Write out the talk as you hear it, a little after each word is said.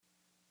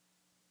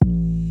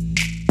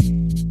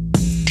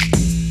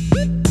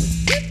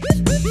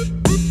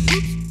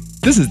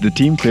This is the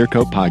Team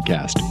Clearcoat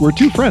Podcast. We're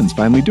two friends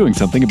finally doing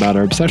something about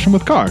our obsession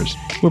with cars.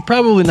 We're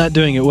probably not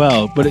doing it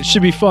well, but it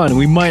should be fun, and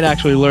we might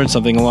actually learn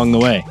something along the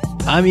way.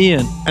 I'm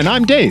Ian. And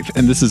I'm Dave,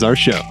 and this is our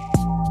show.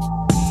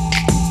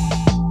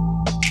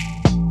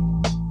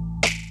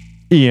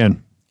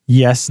 Ian.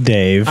 Yes,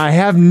 Dave. I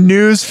have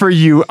news for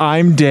you.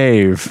 I'm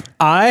Dave.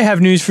 I have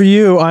news for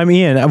you. I'm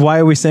Ian. Why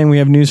are we saying we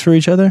have news for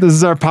each other? This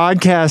is our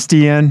podcast,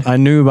 Ian. I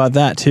knew about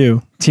that,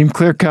 too. Team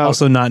Clearcoat.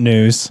 Also not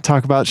news.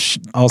 Talk about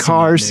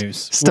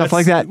cars, stuff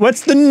like that.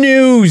 What's the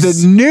news?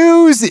 The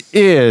news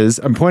is,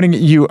 I'm pointing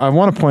at you. I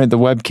want to point at the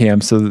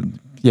webcam. So,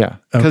 yeah.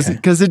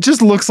 Because it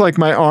just looks like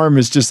my arm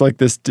is just like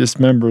this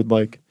dismembered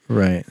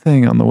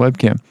thing on the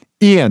webcam.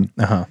 Ian,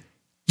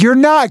 you're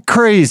not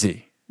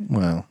crazy.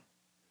 Well,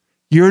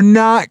 you're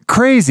not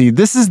crazy.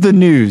 This is the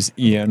news,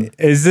 Ian.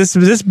 Is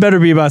this better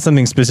be about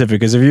something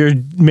specific? Because if you're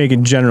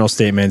making general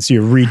statements,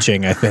 you're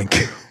reaching, I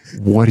think.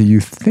 What do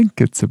you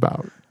think it's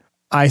about?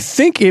 I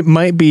think it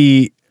might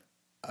be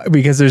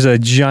because there's a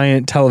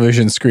giant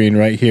television screen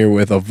right here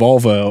with a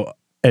Volvo,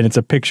 and it's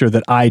a picture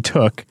that I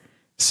took.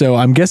 So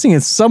I'm guessing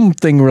it's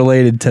something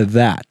related to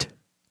that.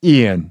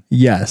 Ian.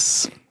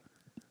 Yes.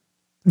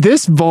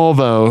 This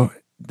Volvo,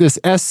 this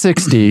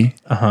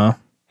S60,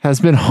 has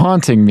been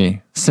haunting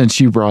me since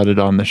you brought it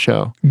on the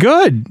show.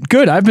 Good.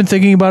 I've been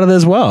thinking about it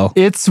as well.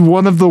 It's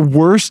one of the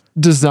worst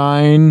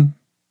design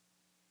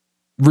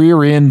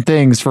rear end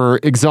things for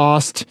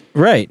exhaust.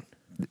 Right.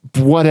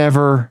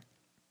 Whatever.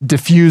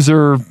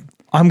 Diffuser.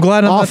 I'm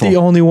glad I'm Awful. not the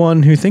only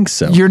one who thinks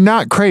so. You're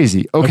not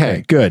crazy.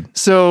 Okay. Good.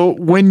 So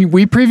when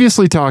we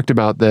previously talked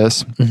about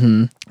this,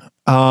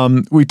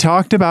 we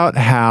talked about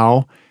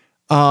how,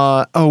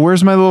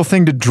 where's my little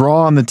thing to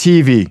draw on the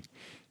TV?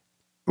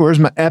 Where's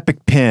my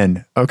Epic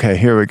pen? Okay,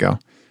 here we go.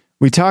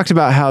 We talked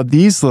about how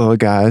these little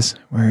guys,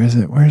 where is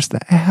it? Where's the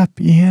app,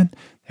 Ian?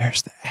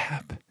 There's the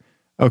app.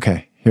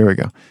 Okay, here we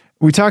go.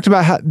 We talked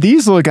about how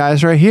these little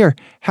guys right here,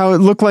 how it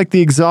looked like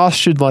the exhaust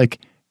should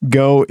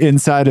go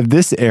inside of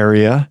this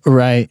area.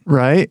 Right.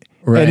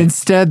 And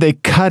instead they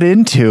cut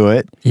into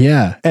it.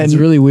 Yeah. It's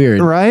really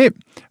weird. Right?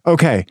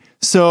 Okay.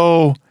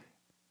 So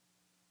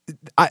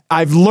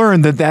I've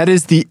learned that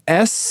is the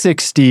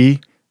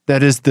S60.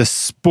 That is the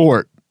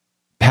Sport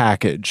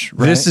package.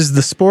 Right? This is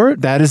the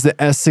Sport? That is the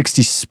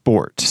S60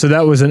 Sport. So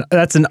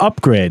that's an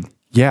upgrade.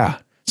 Yeah.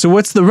 So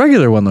what's the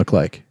regular one look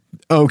like?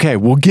 Okay.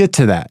 We'll get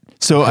to that.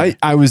 So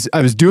I was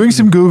doing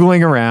some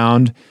Googling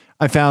around.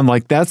 I found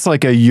that's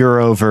like a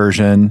Euro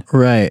version.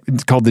 Right.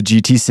 It's called the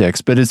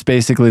GT6, but it's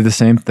basically the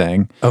same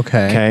thing.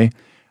 Okay.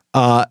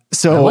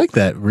 So I like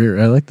that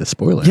rear. I like the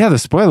spoiler. Yeah, the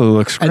spoiler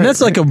looks great. And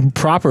that's like a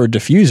proper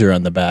diffuser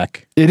on the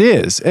back. It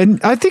is. And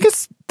I think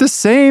it's the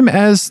same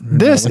as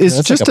this. No, it's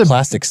that's just like a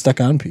plastic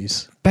stuck on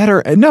piece.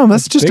 Better. No,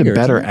 that's just bigger, a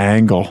better isn't it?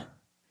 angle.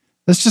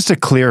 That's just a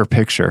clearer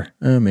picture.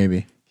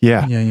 Maybe.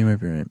 Yeah. Yeah, you might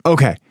be right.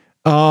 Okay.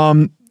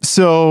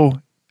 So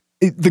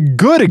the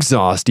good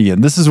exhaust,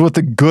 Ian, this is what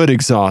the good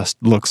exhaust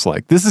looks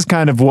like. This is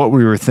kind of what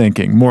we were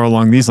thinking, more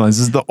along these lines.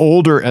 This is the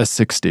older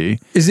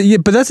S60. Is it? Yeah,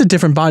 but that's a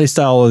different body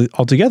style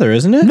altogether,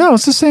 isn't it? No,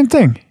 it's the same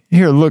thing.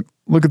 Here, look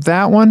at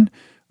that one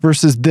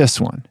versus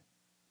this one.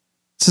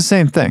 It's the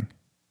same thing.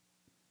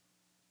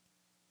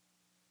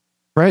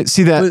 Right?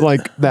 See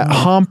that that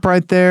hump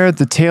right there?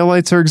 The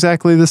taillights are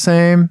exactly the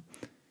same.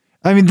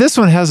 I mean, this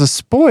one has a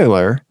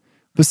spoiler,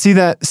 but see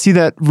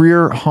that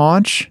rear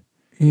haunch?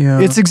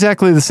 Yeah. It's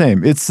exactly the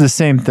same. It's the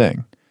same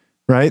thing,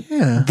 right?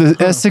 Yeah. The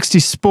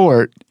S60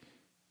 Sport,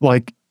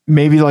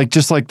 maybe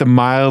just the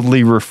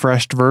mildly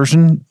refreshed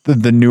version,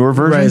 the newer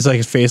version. Right, it's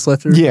like a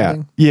facelift or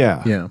something?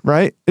 Yeah.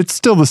 Right? It's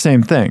still the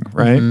same thing,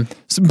 right?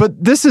 So,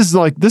 but this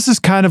is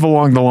kind of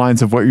along the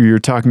lines of what you're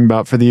talking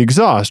about for the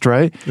exhaust,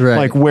 right?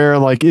 Right. Where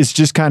it's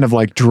just kind of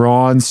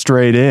drawn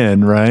straight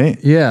in, right?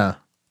 Yeah.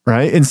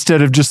 Right?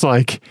 Instead of just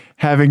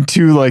having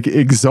two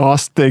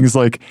exhaust things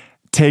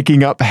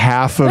taking up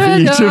half of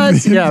each of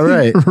these. Yeah,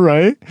 right.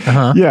 Right?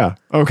 Yeah.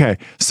 Okay.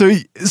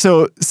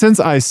 So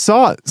since I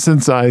saw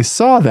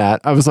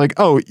that, I was like,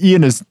 oh,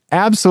 Ian is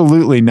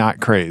absolutely not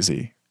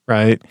crazy,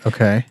 right?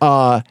 Okay.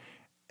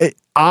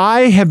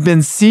 I have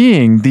been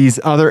seeing these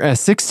other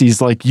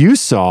S60s like you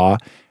saw.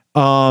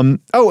 I'm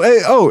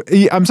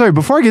sorry.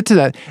 Before I get to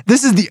that,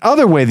 this is the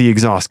other way the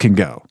exhaust can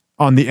go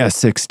on the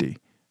S60.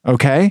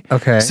 Okay.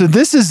 So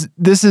this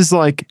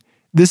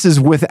is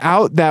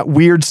without that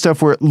weird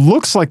stuff where it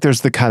looks like there's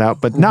the cutout,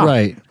 but not.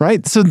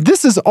 Right. So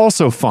this is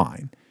also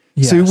fine.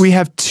 Yes. So we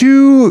have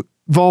two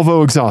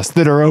Volvo exhausts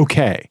that are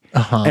okay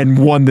and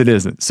one that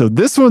isn't. So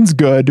this one's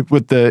good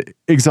with the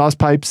exhaust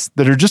pipes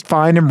that are just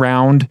fine and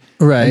round.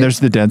 Right. And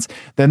there's the dents.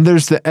 Then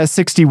there's the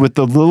S60 with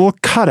the little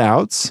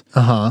cutouts.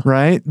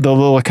 Right. The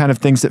little kind of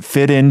things that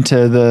fit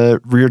into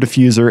the rear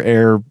diffuser,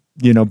 air,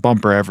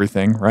 bumper,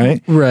 everything.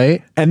 Right.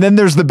 Right. And then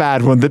there's the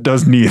bad one that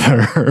does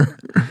neither.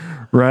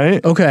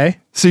 Right? Okay.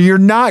 So you're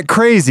not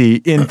crazy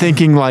in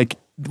thinking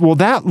well,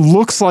 that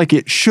looks like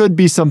it should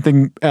be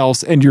something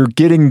else and you're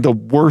getting the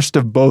worst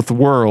of both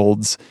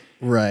worlds.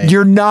 Right.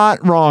 You're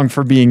not wrong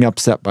for being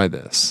upset by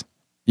this,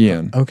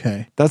 Ian.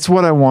 Okay. That's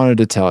what I wanted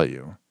to tell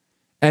you.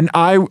 And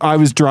I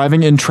was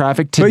driving in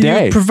traffic But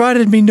today. you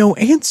provided me no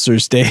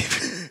answers,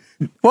 Dave.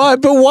 Why?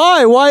 But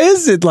why? Why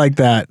is it like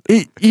that?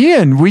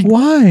 Ian,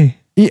 Why?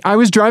 I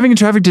was driving in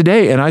traffic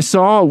today and I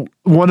saw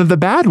one of the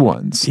bad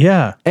ones.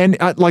 Yeah. And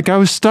I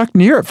was stuck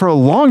near it for a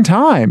long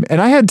time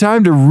and I had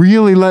time to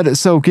really let it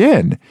soak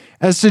in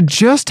as to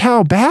just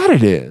how bad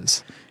it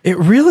is. It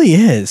really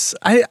is.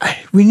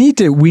 We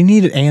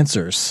need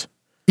answers.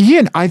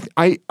 Ian,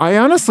 I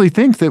honestly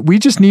think that we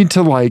just need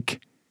to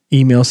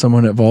Email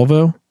someone at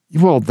Volvo.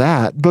 well,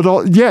 but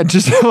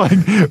just like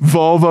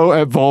Volvo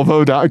at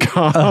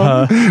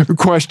Volvo.com,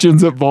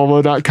 questions at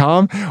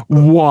Volvo.com.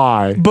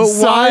 Why?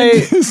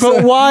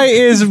 But why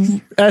is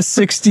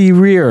S60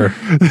 rear?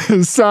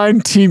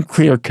 Signed Team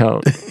Clear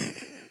Coat.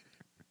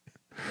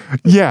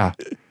 Yeah.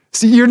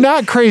 See, you're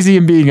not crazy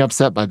in being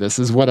upset by this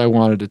is what I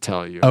wanted to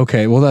tell you.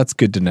 Okay, well, that's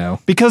good to know.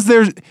 Because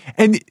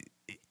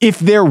if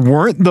there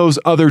weren't those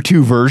other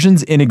two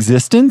versions in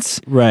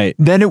existence, Right.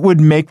 then it would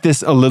make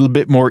this a little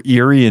bit more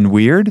eerie and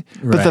weird.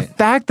 But the Right.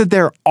 fact that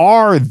there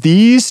are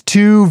these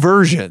two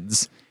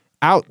versions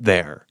out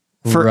there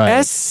for Right.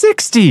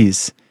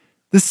 S60s,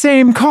 the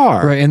same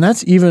car. Right, and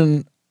that's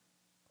even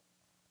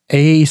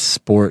a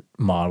sport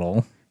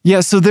model. Yeah,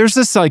 so there's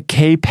this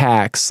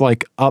K-Pax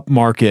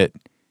upmarket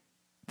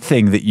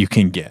thing that you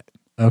can get.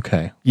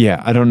 Okay.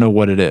 Yeah, I don't know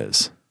what it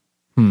is.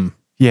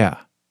 Yeah.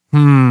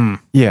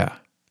 Yeah.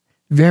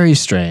 Very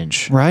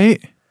strange. Right?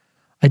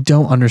 I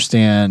don't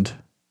understand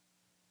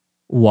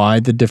why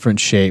the different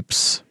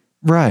shapes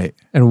Right.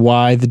 and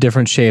why the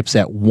different shapes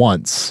at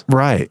once.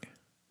 Right.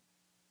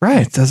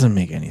 Right. It doesn't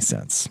make any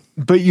sense.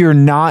 But you're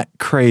not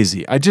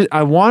crazy.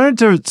 I wanted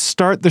to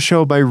start the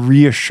show by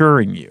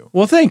reassuring you.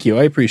 Well, thank you.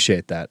 I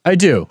appreciate that. I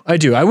do.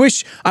 I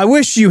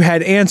wish you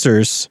had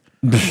answers.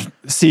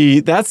 See,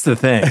 that's the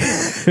thing.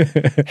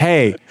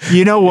 Hey,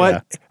 you know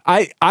what?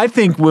 Yeah. I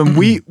think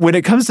when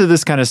it comes to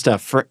this kind of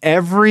stuff, for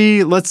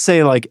every, let's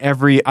say I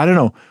don't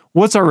know,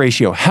 what's our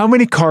ratio? How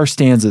many car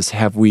stanzas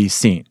have we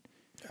seen?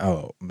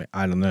 Oh,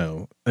 I don't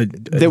know.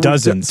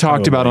 Dozens.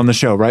 Talked about on the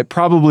show, right?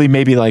 Probably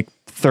maybe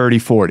 30,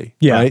 40.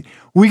 Yeah. Right?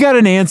 We got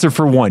an answer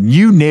for one.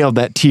 You nailed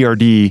that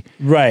TRD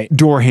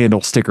door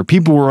handle sticker.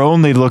 People were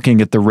only looking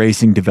at the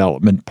racing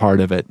development part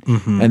of it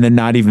and then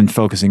not even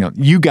focusing on.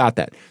 You got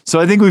that. So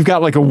I think we've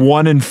got a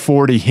 1 in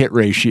 40 hit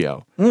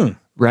ratio.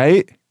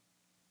 Right?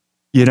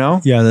 You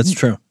know? Yeah, that's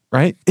true.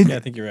 Right? I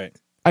think you're right.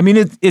 I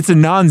mean, it's a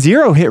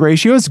non-zero hit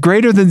ratio. It's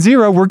greater than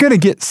zero. We're going to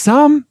get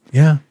some.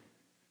 Yeah.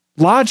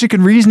 Logic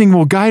and reasoning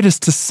will guide us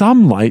to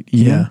some light.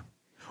 Yeah.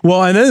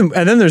 Well, and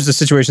then there's the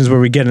situations where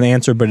we get an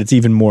answer, but it's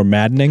even more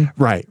maddening.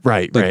 Right.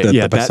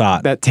 The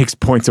Passat. That takes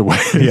points away.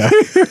 Yeah.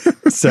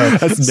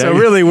 So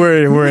really,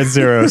 we're at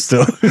zero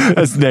still.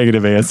 That's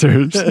negative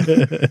answers.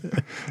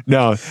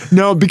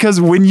 No, because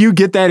when you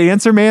get that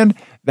answer, man,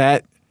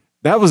 that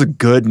was a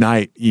good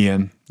night,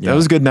 Ian. Yeah. That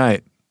was a good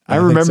night. I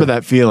remember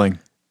that feeling.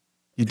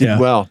 You did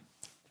well.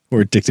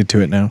 We're addicted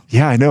to it now.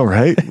 Yeah, I know,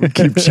 right? We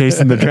keep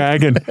chasing the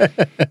dragon.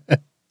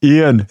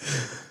 Ian.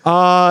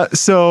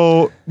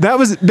 So that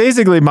was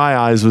basically my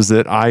eyes was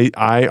that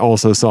I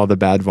also saw the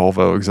bad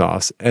Volvo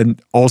exhaust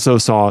and also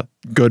saw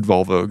good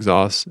Volvo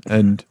exhaust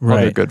and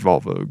other good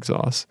Volvo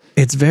exhaust.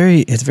 It's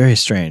very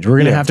strange. We're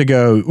gonna have to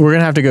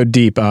go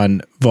deep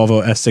on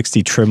Volvo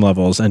S60 trim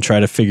levels and try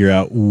to figure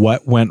out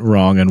what went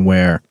wrong and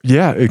where.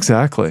 Yeah,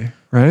 exactly.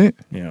 Right?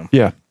 Yeah.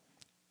 Yeah.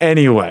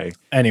 Anyway,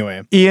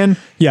 Ian.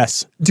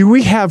 Yes. Do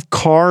we have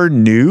car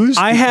news?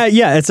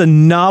 It's a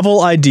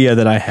novel idea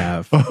that I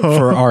have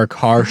for our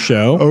car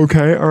show.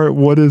 Okay. All right.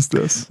 What is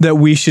this? That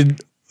we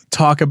should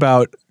talk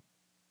about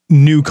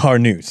new car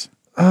news.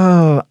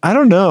 I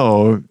don't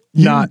know.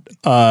 Not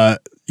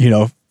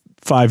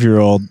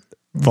 5-year-old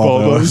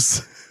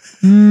Volvos.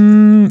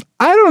 I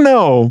don't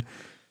know.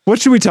 What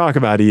should we talk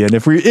about, Ian?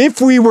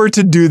 If we were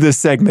to do this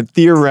segment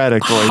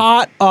theoretically,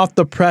 hot off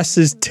the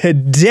presses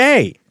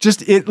today.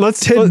 Let's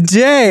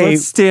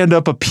stand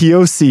up a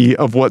POC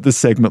of what the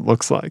segment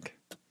looks like.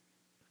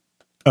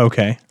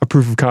 Okay, a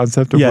proof of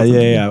concept.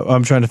 Yeah.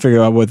 I'm trying to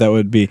figure out what that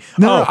would be.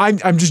 No,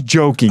 I'm just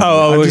joking.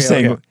 I'm just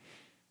saying. Okay.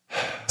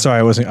 Sorry,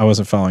 I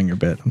wasn't following your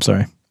bit. I'm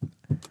sorry.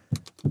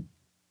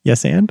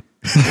 Yes, and.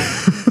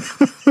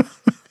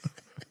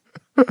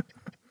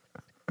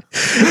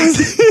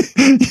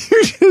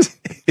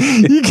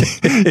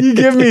 you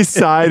give me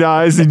side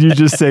eyes and you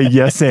just say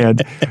yes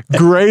and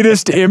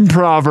greatest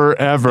improver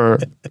ever.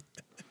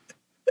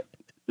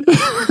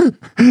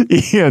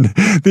 Ian,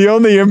 the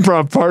only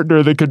improv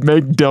partner that could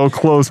make Del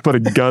Close put a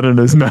gun in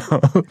his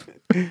mouth.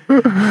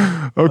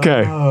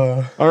 Okay.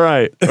 All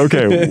right.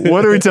 Okay.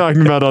 What are we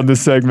talking about on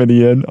this segment,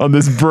 Ian? On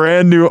this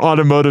brand new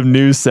automotive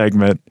news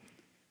segment.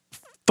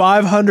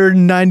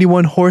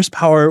 591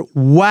 horsepower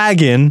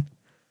wagon.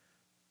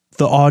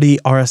 The Audi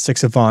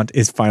RS6 Avant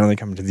is finally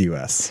coming to the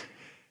US.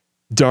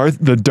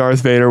 The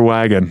Darth Vader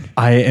wagon.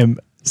 I am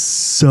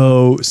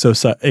so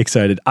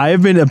excited. I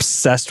have been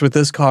obsessed with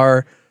this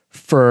car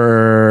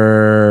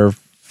for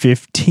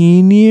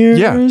 15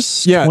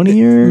 years, 20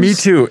 years. Me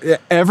too.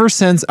 Ever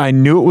since I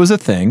knew it was a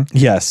thing.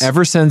 Yes.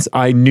 Ever since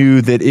I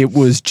knew that it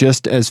was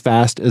just as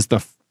fast as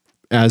the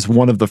as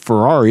one of the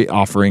Ferrari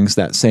offerings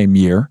that same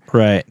year.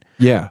 Right.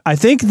 Yeah. I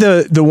think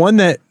the one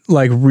that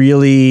like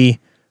really,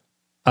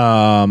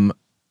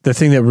 the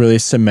thing that really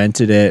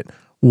cemented it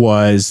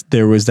was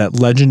there was that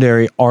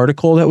legendary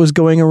article that was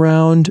going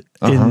around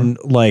in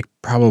like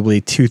probably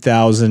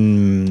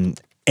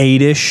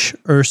 2008-ish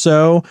or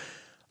so.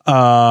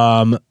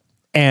 And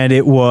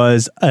it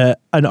was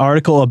an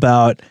article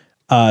about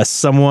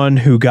someone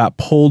who got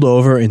pulled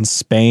over in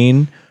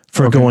Spain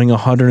for going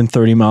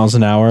 130 miles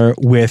an hour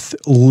with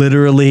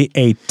literally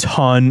a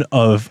ton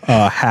of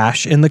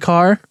hash in the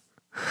car.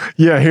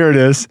 Yeah, here it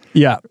is.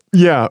 Yeah.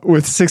 Yeah,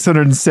 with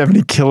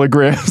 670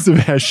 kilograms of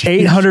hashish.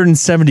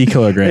 870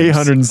 kilograms.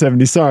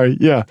 870, sorry.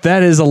 Yeah.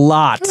 That is a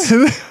lot.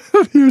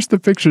 Here's the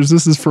pictures.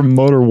 This is from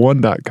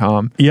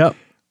motor1.com. Yep.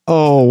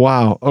 Oh,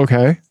 wow.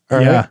 Okay. All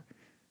right. Yeah.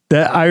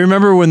 That I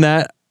remember when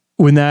that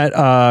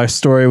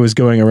story was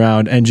going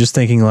around and just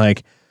thinking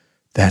like,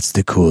 that's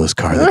the coolest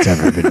car that's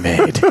ever been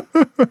made.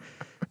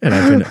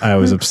 And I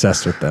was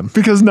obsessed with them.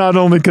 Because not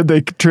only could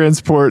they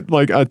transport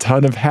like a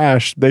ton of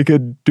hash, they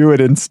could do it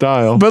in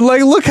style. But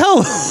like, look how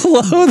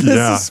low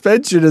the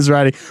suspension is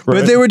riding. Right.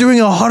 But they were doing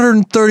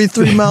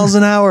 133 miles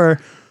an hour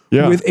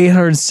with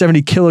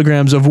 870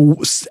 kilograms of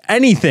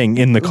anything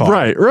in the car.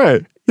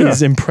 Right. It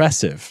is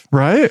impressive.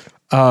 Right.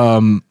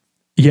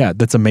 Yeah,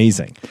 that's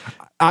amazing.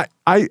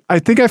 I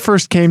think I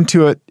first came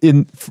to it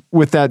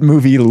with that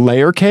movie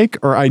Layer Cake,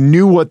 or I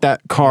knew what that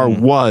car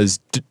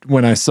was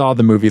when I saw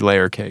the movie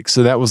Layer Cake.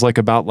 So that was like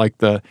about like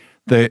the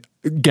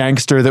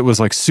gangster that was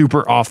like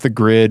super off the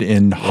grid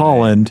in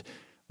Holland,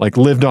 like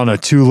lived on a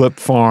tulip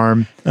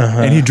farm,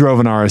 and he drove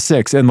an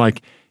RS6, and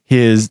like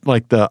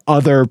the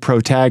other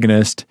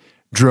protagonist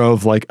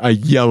drove like a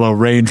yellow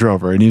Range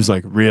Rover, and he was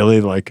like,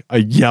 really, like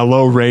a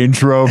yellow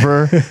Range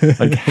Rover?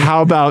 Like,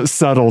 how about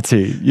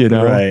subtlety, you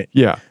know? Right.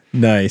 Yeah.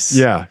 Nice.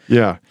 Yeah.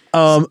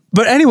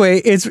 But anyway,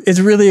 it's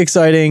really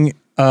exciting.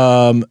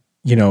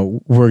 You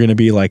know, we're going to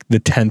be like the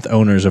 10th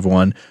owners of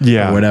one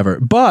or whatever.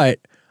 But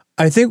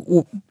I think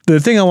the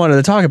thing I wanted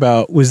to talk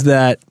about was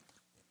that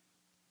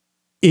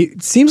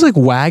it seems like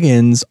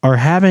wagons are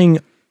having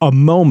a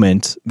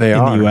moment in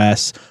the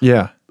US.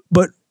 Yeah.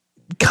 But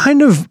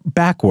kind of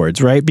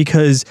backwards, right?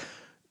 Because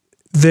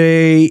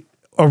they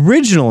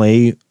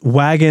originally,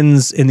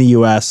 wagons in the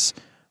US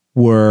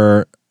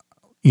were,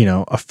 you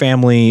know, the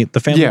family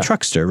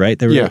truckster, right?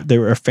 They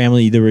were a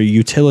family, they were a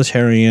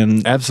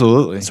utilitarian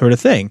sort of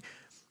thing.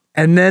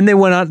 And then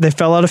they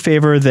fell out of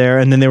favor there,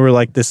 and then they were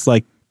like this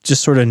like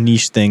just sort of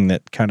niche thing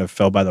that kind of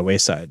fell by the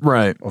wayside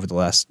over the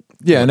last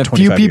and a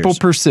few people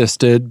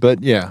persisted, but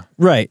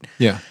right.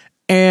 Yeah.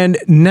 And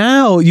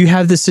now you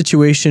have this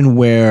situation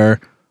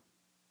where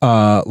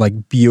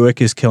like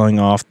Buick is killing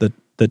off the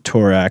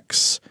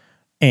Touareg,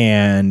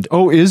 and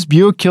is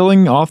Buick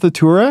killing off the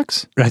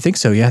Touareg? I think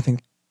so. Yeah, I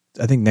think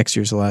next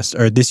year's the last,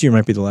 or this year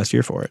might be the last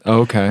year for it.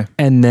 Okay.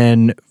 And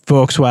then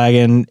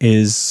Volkswagen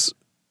is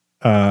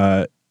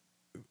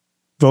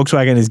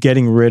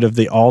getting rid of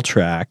the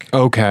Alltrack.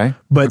 Okay.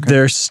 But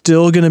they're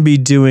still going to be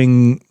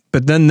doing,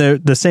 but then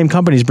the same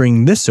company's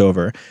bringing this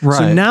over. Right.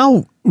 So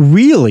now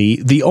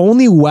really the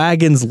only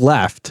wagons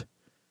left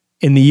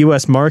in the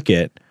US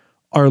market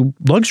are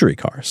luxury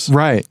cars.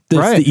 Right. The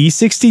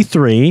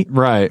E63.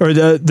 Right. Or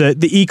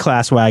the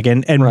E-Class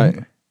wagon.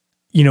 And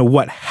you know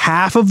what?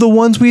 Half of the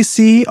ones we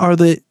see are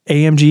the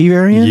AMG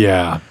variant.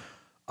 Yeah.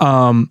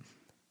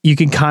 You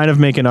can kind of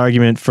make an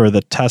argument for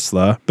the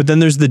Tesla, but then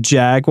there's the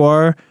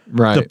Jaguar,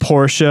 the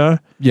Porsche.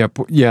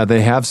 Yeah.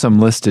 They have some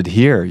listed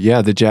here.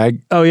 Yeah. The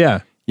Jag. Oh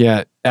yeah.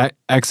 Yeah.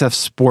 XF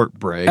Sport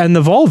Brake. And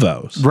the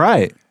Volvos.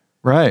 Right.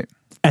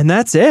 And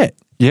that's it.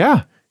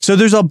 Yeah. So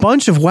there's a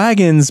bunch of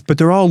wagons, but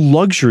they're all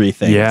luxury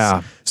things.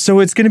 Yeah. So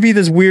it's going to be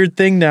this weird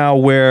thing now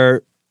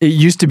where it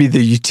used to be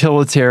the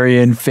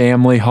utilitarian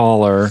family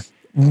hauler.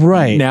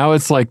 Right. Now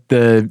it's like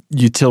the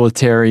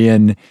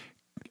utilitarian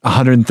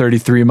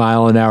 133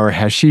 mile an hour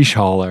hashish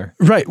hauler.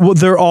 Right. Well,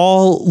 they're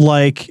all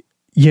like,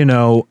 you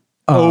know,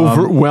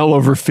 well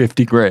over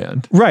 50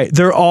 grand. Right.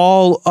 They're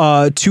all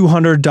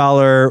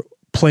 $200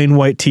 plain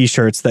white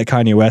t-shirts that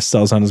Kanye West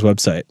sells on his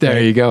website.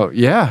 There you go.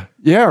 Yeah.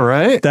 Yeah.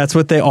 Right. That's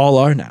what they all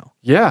are now.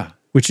 Yeah.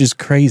 Which is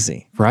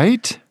crazy.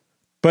 Right.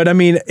 But I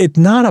mean, it's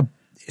not a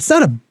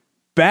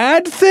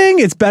bad thing.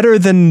 It's better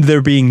than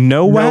there being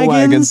no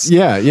wagons.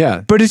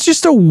 Yeah. But it's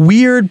just a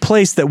weird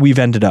place that we've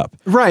ended up.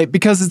 Right.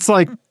 Because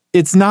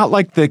it's not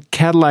like the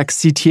Cadillac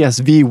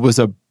CTS-V was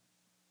a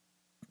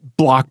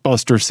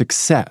blockbuster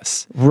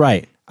success.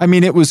 Right. I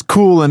mean, it was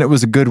cool and it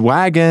was a good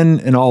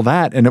wagon and all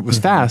that, and it was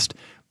fast,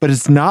 but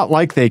it's not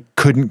like they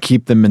couldn't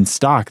keep them in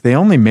stock. They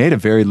only made a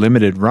very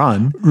limited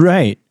run.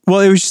 Right. Well,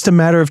 it was just a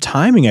matter of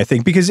timing, I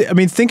think, because I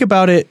mean, think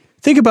about it.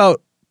 Think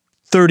about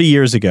 30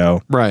 years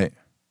ago. Right.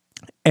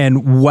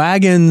 And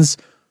wagons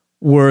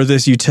were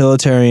this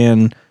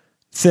utilitarian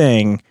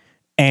thing,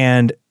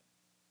 and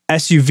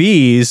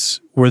SUVs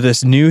were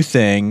this new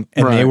thing,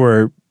 and they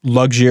were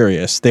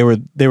luxurious. They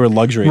were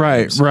luxury.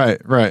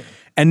 Right.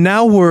 And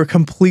now we're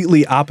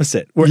completely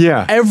opposite.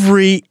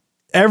 Every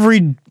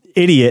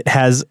idiot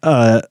has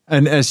an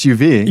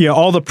SUV. Yeah,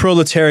 all the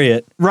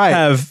proletariat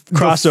have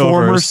crossovers. The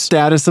former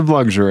status of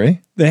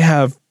luxury. They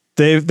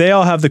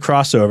all have the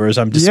crossovers.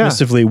 I'm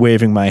dismissively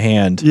waving my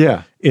hand.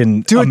 Yeah.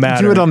 Do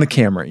it on the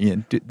camera,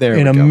 Ian.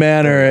 In a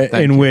manner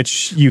in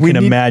which you can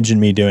imagine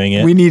me doing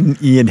it. We need an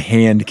Ian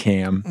hand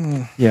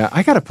cam. Yeah,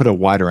 I got to put a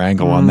wider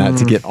angle on that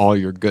to get all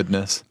your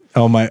goodness.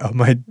 Oh my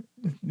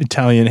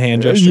Italian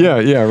hand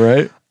gesture. Yeah,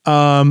 right.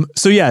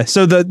 So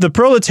the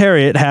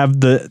proletariat have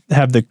the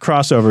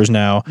crossovers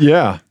now.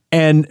 Yeah.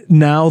 And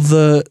now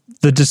the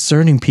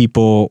discerning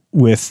people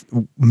with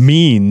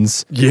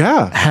means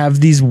have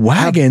these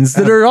wagons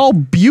that are all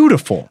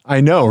beautiful. I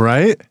know,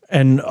 right?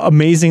 And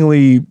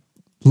amazingly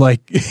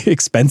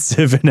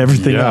expensive and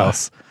everything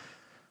else.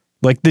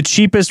 Like the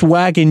cheapest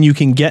wagon you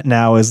can get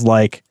now is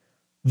like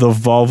the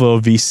Volvo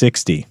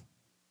V60.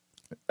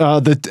 I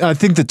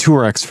think the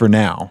Touareg for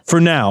now. For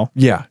now.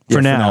 Yeah.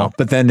 For now.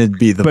 But then it'd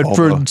be the Volvo. But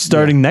for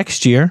starting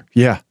next year.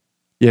 Yeah.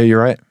 Yeah,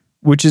 you're right.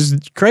 Which is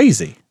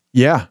crazy.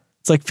 Yeah.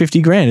 It's like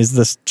 50 grand is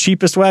the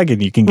cheapest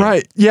wagon you can get.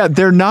 Right. Yeah.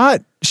 They're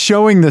not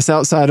showing this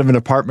outside of an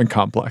apartment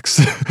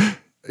complex.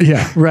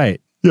 Yeah.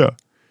 Right. Yeah.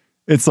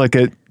 It's like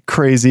a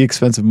crazy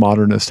expensive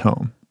modernist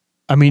home.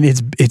 I mean,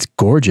 it's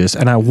gorgeous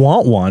and I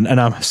want one and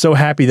I'm so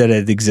happy that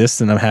it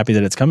exists and I'm happy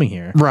that it's coming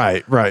here.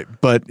 Right.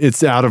 But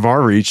it's out of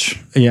our reach.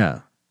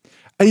 Yeah.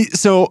 And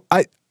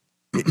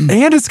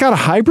it's got a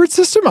hybrid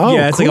system? Oh,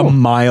 yeah, it's cool. like a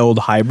mild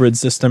hybrid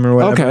system or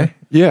whatever. Okay.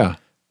 Yeah.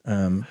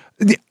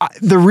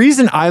 The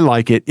reason I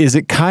like it is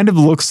it kind of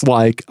looks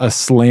like a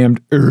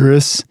slammed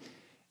Urus.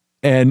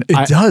 And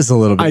it does a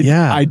little bit.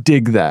 I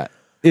dig that.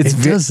 It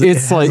has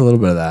like a little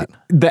bit of that.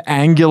 The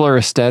angular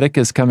aesthetic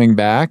is coming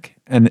back,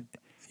 and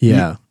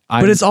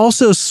but it's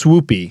also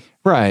swoopy,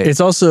 right? It's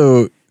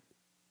also,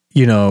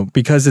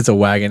 because it's a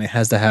wagon, it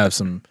has to have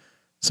some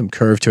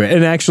curve to it.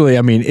 And actually,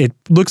 I mean, it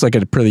looks like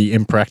a pretty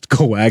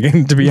impractical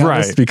wagon, to be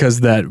honest, because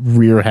that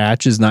rear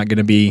hatch is not going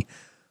to be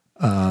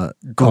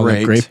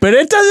great, but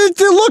it does.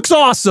 It looks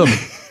awesome.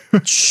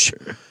 It's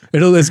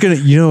gonna.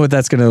 You know what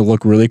that's gonna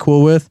look really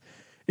cool with?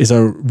 Is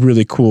a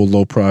really cool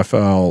low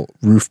profile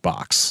roof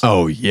box.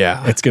 Oh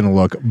yeah. It's going to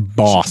look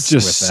boss.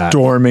 Just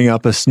storming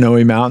up a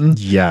snowy mountain.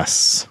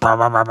 Yes.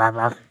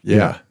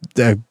 Yeah.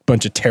 A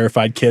bunch of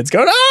terrified kids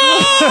going, in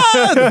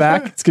the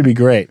back. It's going to be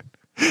great.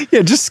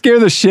 Yeah. Just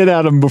scare the shit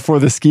out of them before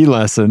the ski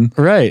lesson.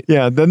 Right.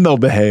 Yeah. Then they'll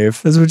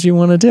behave. That's what you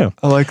want to do.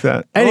 I like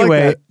that.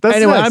 Anyway,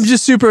 Nice.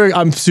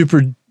 I'm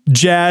super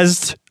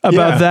jazzed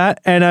about that.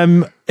 And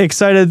I'm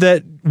excited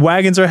that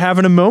wagons are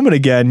having a moment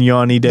again,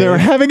 Yanni Day. They're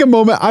having a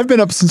moment. I've been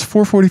up since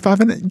 4:45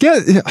 and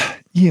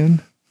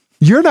Ian,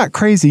 you're not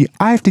crazy.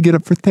 I have to get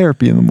up for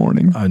therapy in the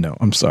morning. I know.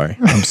 I'm sorry.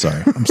 I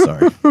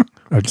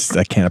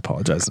can't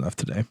apologize enough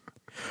today.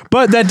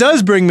 But that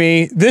does bring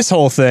me this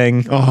whole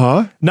thing.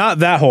 Not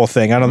that whole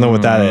thing. I don't know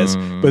what that is.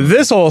 But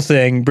this whole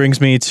thing brings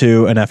me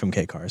to an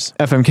FMK Cars.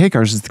 FMK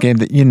Cars is the game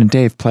that Ian and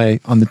Dave play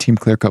on the Team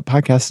Clear Cut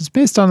podcast. It's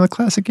based on the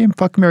classic game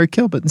Fuck, Marry,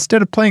 Kill, but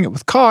instead of playing it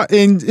with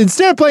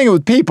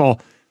people,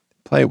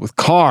 play it with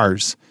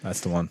cars.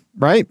 That's the one.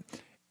 Right?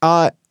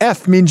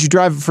 F means you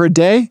drive it for a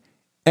day.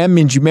 M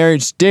means you marry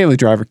its daily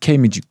driver. K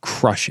means you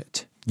crush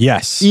it.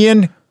 Yes.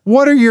 Ian,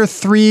 what are your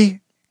 3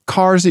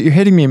 cars that you're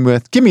hitting me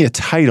with? Give me a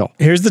title.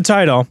 Here's the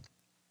title.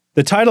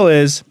 The title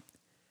is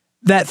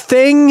that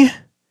thing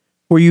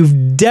where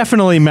you've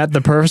definitely met the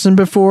person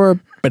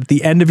before, but at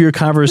the end of your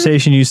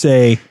conversation you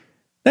say,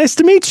 "Nice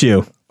to meet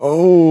you."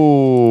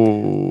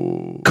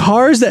 Oh.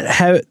 Cars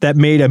that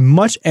made a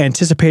much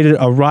anticipated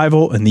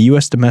arrival in the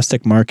US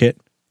domestic market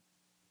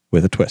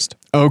with a twist.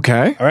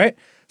 Okay. All right.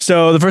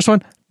 So the first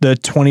one, the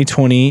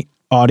 2020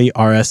 Audi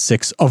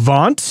RS6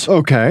 Avant.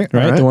 Okay.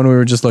 Right? The one we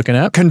were just looking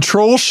at.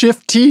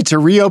 Control-Shift-T to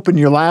reopen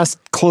your last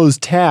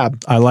closed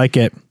tab. I like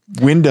it.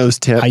 Windows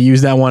tip. I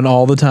use that one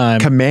all the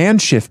time.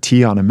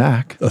 Command-Shift-T on a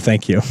Mac. Oh,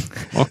 thank you.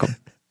 Welcome.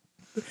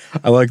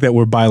 I like that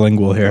we're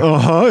bilingual here.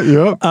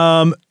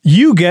 Yeah.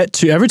 You get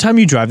to, every time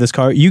you drive this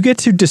car, you get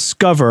to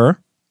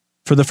discover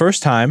for the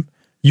first time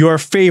your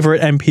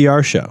favorite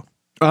NPR show.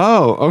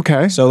 Oh,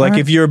 okay. So like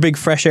if you're a big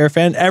Fresh Air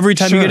fan, every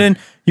time you get in,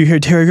 you hear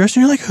Terry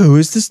Gerson, you're like, who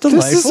is this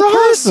delightful This is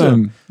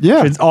awesome. person?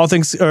 Yeah. It's all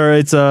things, or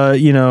it's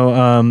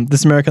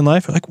This American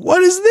Life. You're like,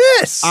 what is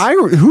this?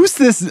 Who's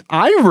this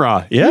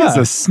Ira? Yeah. He's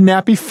a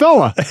snappy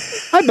fella.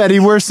 I bet he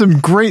wears some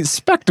great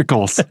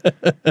spectacles.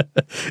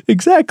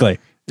 Exactly.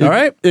 All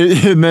right.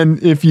 And then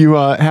if you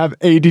have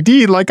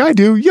ADD like I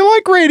do, you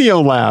like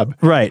Radiolab.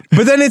 Right.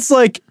 But then it's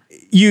like,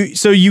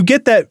 you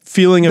get that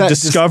feeling of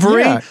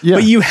discovery,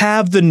 but you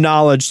have the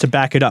knowledge to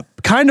back it up.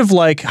 Kind of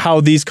like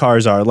how these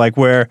cars are, like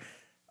where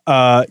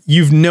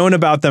you've known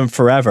about them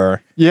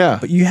forever,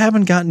 but you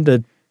haven't gotten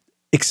to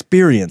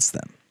experience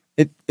them.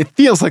 It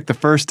feels like the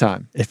first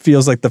time. It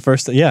feels like the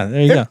first time. Yeah,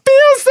 there you go. It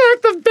feels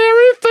like the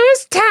very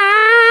first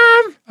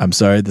time. I'm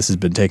sorry, this has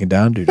been taken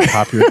down due to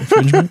copyright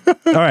infringement.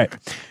 All right.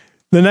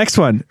 The next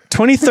one,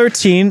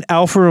 2013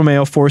 Alfa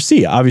Romeo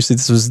 4C. Obviously,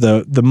 this was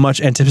the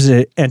much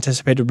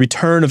anticipated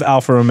return of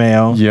Alfa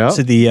Romeo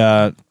to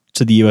the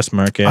U.S.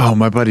 market. Oh,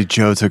 my buddy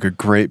Joe took a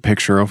great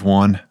picture of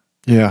one.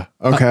 Yeah.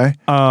 Okay.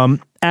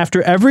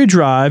 After every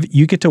drive,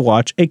 you get to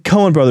watch a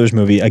Coen Brothers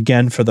movie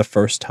again for the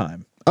first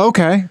time.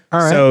 Okay. All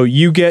right. So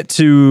you get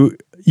to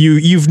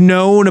you've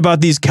known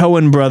about these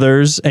Coen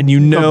brothers, and you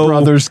know the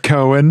brothers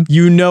Coen.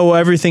 You know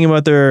everything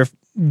about their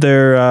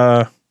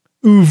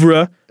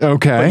oeuvre.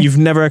 Okay. But you've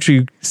never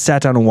actually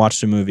sat down and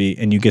watched a movie,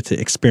 and you get to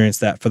experience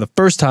that for the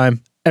first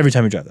time every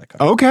time you drive that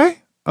car. Okay.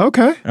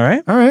 Okay. All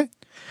right. All right.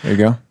 There you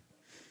go.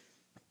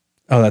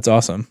 Oh, that's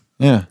awesome.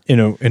 Yeah. In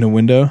a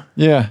window.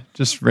 Yeah.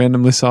 Just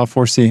randomly saw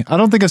 4C. I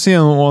don't think I've seen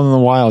one in the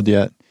wild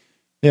yet.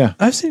 Yeah.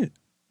 I've seen it.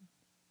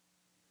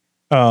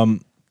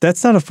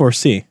 That's not a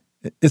 4C.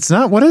 It's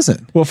not. What is it?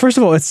 Well, first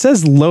of all, it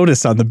says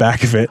Lotus on the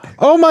back of it.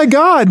 Oh my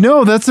God.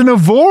 No, that's an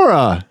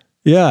Evora.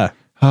 Yeah.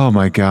 Oh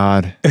my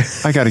God.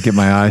 I got to get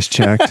my eyes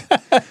checked.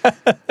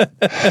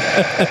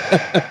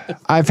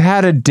 I've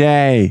had a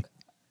day.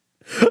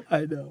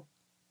 I know.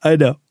 I'm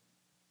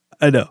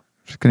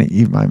just going to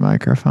eat my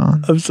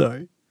microphone.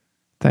 sorry.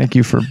 Thank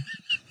you for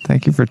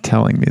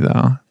telling me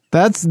though.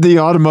 That's the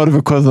automotive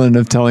equivalent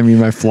of telling me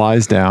my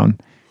fly's down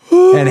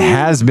and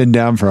has been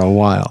down for a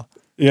while.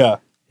 Yeah.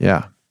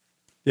 Yeah.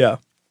 Yeah.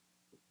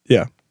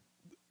 Yeah.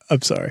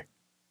 I'm sorry.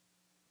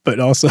 But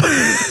also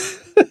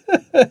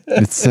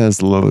it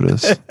says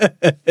Lotus.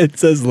 It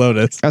says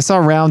Lotus. I saw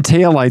round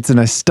taillights and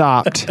I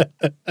stopped.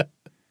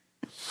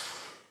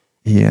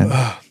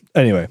 Yeah.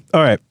 Anyway.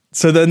 All right.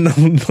 So then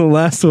the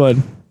last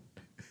one,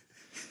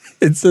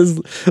 it says,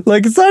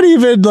 like, it's not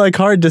even like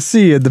hard to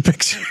see in the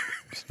picture.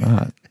 It's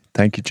not.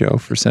 Thank you, Joe,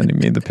 for sending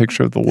me the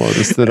picture of the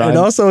Lotus that And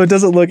also it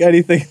doesn't look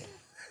anything.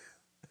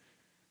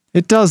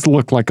 It does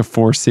look like a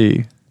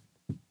 4C.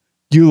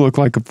 You look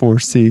like a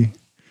 4C.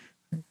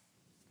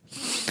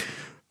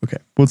 Okay.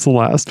 What's the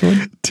last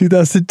one?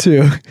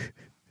 2002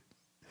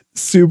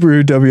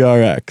 Subaru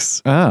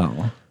WRX.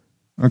 Oh.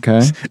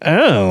 Okay.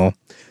 Oh.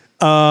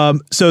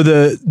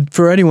 So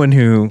for anyone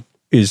who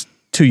is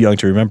too young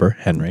to remember,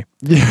 Henry.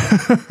 Yeah.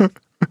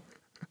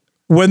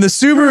 When the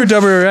Subaru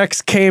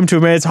WRX came to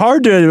America,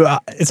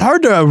 it's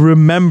hard to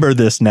remember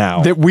this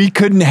now. That we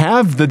couldn't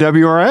have the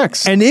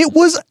WRX. And it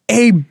was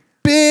a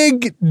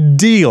big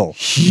deal.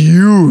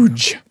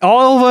 Huge.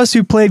 All of us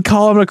who played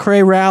Colin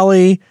McRae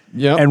Rally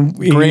and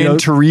Gran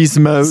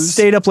Turismo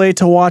stayed up late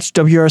to watch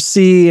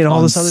WRC and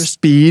all this other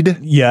Speed.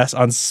 Yes,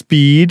 on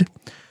Speed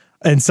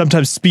and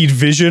sometimes Speed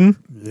Vision.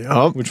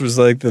 Yep. Which was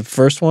like the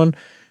first one.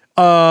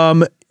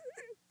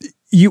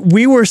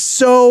 We were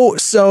so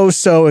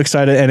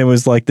excited, and it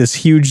was like this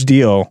huge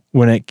deal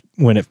when it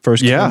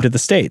first came to the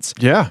States.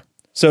 Yeah.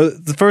 So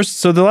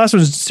the last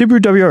one is Subaru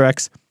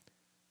WRX.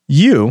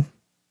 You,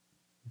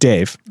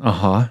 Dave,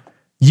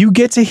 you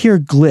get to hear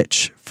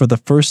glitch for the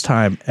first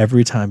time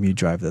every time you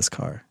drive this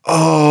car.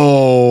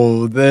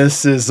 Oh,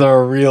 this is a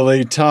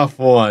really tough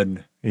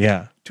one.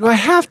 Yeah. Do I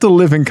have to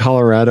live in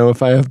Colorado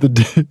if I have the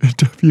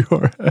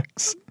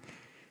WRX?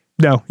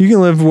 No, you can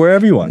live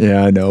wherever you want.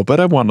 Yeah, I know, but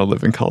I want to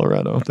live in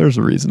Colorado. There's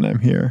a reason I'm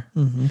here.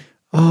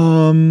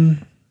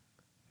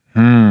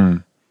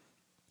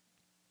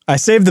 I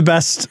saved the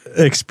best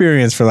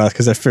experience for last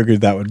because I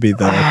figured that would be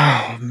the.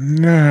 Oh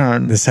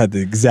man, this had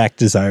the exact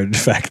desired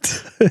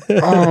effect.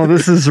 Oh,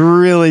 this is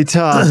really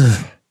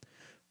tough.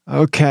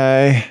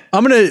 Okay,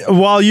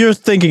 while you're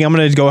thinking, I'm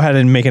gonna go ahead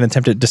and make an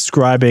attempt at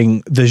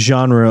describing the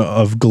genre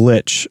of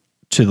glitch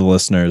to the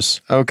listeners.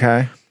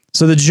 Okay.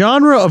 So the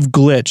genre of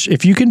glitch,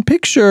 if you can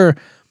picture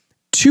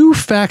two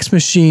fax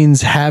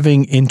machines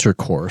having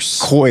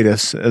intercourse.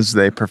 Coitus, as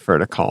they prefer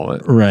to call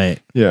it. Right.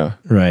 Yeah.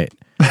 Right.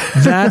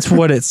 That's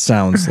what it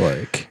sounds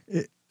like.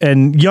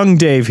 And young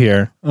Dave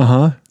here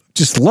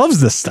just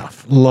loves this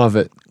stuff. Love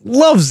it.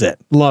 Loves it.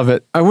 Love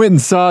it. I went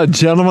and saw a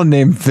gentleman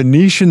named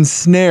Venetian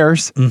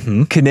Snares,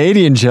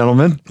 Canadian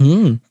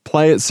gentleman,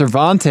 play at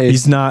Cervantes.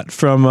 He's not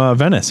from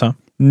Venice, huh?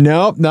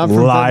 Nope, not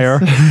from Liar.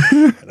 Venice.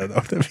 I don't know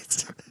what that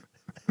means.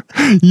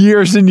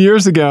 Years and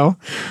years ago.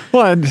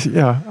 Well,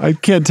 I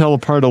can't tell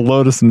apart a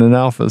Lotus and an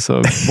Alpha,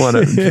 so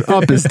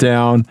up is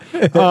down.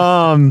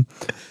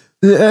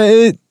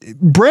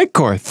 Brake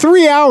core,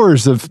 3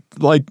 hours of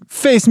like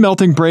face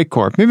melting brake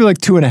core, maybe like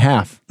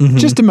 2.5,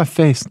 just in my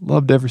face.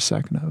 Loved every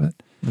second of it.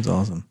 That's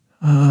awesome.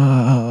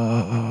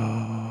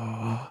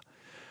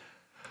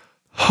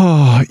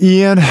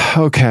 Ian.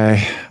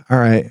 Okay. All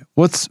right.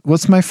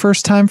 What's my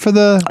first time for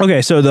the?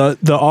 Okay, so the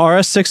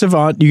RS6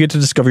 Avant, you get to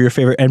discover your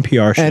favorite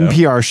NPR show.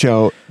 NPR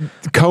show,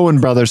 Coen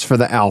Brothers for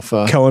the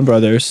Alpha. Coen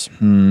Brothers.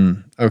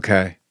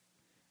 Okay.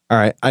 All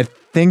right. I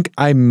think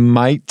I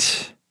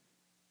might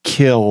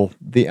kill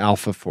the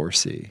Alpha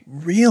 4C.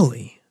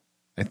 Really?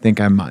 I think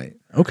I might.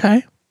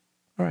 Okay.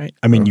 All right.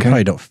 I mean, you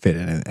probably don't fit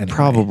in it anyway.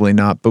 Probably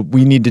not, but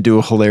we need to do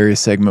a hilarious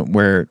segment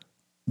where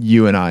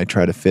you and I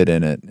try to fit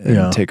in it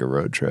and take a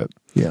road trip.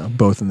 Yeah,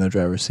 both in the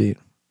driver's seat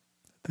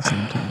at the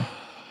same time.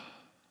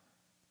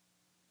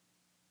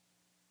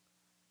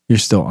 You're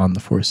still on the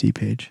 4C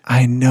page.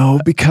 I know,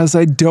 because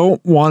I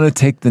don't want to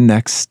take the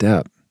next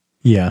step.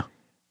 Yeah.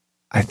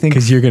 I think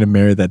because you're going to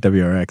marry that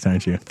WRX,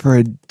 aren't you? For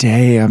a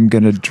day, I'm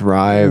going to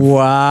drive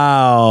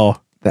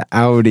the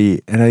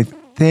Audi, and I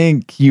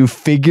think you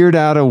figured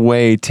out a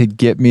way to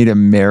get me to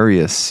marry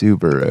a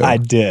Subaru. I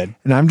did.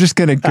 And I'm just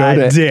going to go I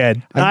to...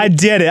 did it. I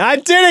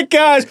did it,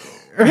 guys.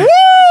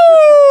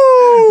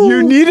 Woo!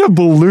 You need a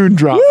balloon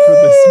drop for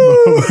this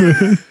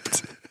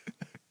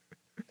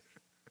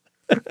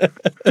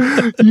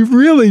moment. You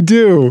really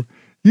do.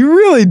 You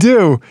really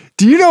do.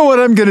 Do you know what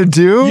I'm going to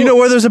do? You know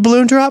where there's a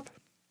balloon drop?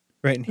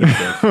 Right in here,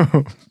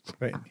 Dave.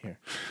 Right in here.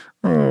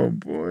 Oh,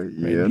 boy.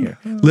 Ian. Here.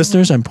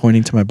 Listeners, I'm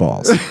pointing to my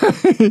balls.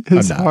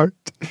 His heart.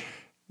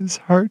 His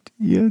heart,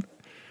 Ian.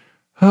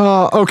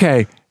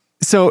 Okay.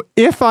 So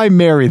if I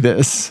marry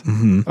this,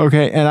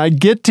 okay, and I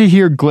get to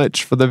hear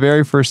Glitch for the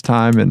very first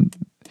time and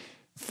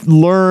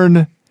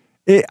learn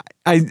it,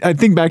 I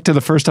think back to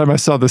the first time I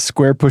saw the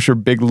Square Pusher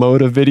Big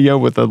Loda video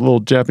with a little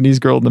Japanese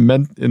girl in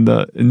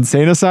the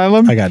insane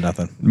asylum. I got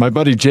nothing. My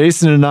buddy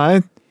Jason and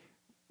I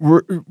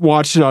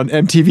watched it on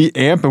MTV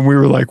Amp, and we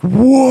were like,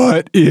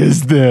 "What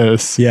is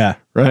this?" Yeah.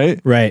 Right.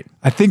 Right.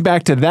 I think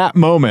back to that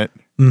moment.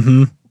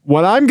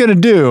 What I'm going to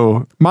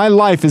do, my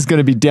life is going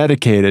to be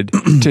dedicated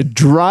to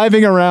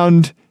driving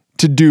around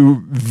to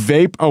do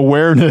vape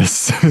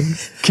awareness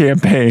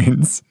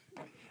campaigns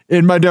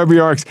in my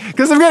WRX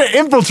because I'm going to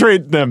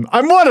infiltrate them.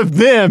 I'm one of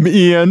them,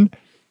 Ian.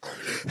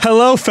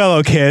 Hello,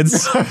 fellow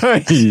kids.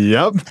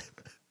 Yep.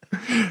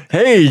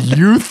 Hey,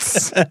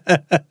 youths. They're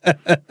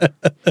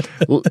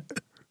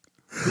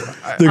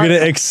going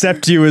to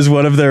accept you as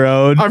one of their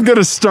own. I'm going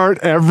to start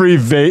every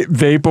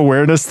vape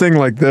awareness thing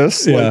like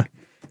this. Yeah.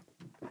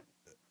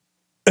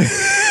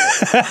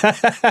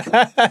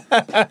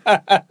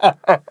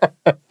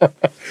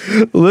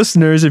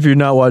 Listeners, if you're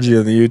not watching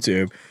on the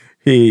YouTube,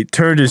 he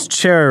turned his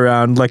chair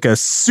around like a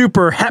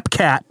super hep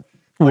cat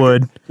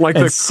would,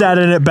 and sat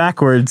in it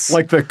backwards,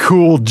 like the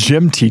cool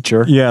gym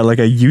teacher. Yeah, like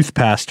a youth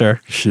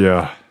pastor.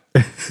 Yeah,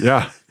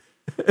 yeah,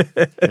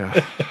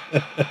 yeah.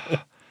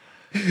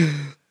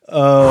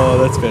 Oh,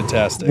 that's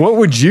fantastic. What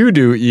would you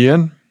do,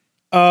 Ian?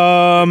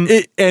 And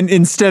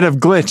instead of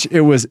Glitch,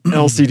 it was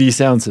LCD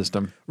sound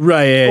system,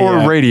 right?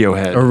 Or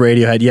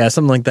Radiohead, yeah,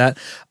 something like that.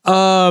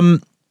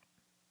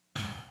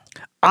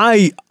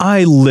 I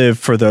live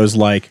for those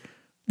like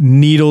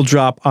needle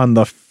drop on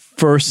the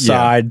first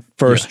side,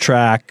 first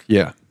track,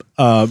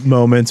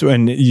 moments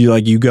when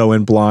you go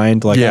in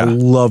blind. Like I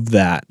love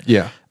that.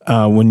 Yeah.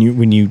 When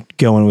you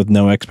go in with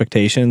no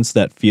expectations,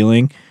 that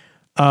feeling.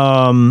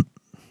 That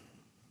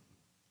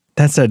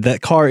said,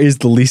 that car is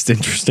the least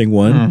interesting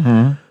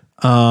one.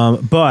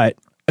 But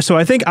so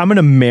I think I'm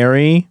gonna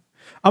marry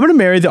the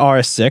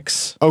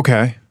RS6.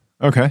 Okay.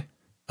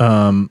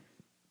 I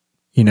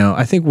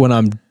think when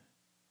I'm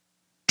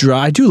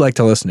I do like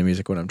to listen to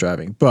music when I'm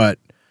driving, but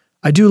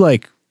I do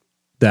like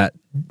that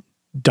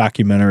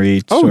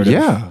documentary sort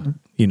of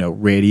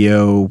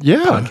radio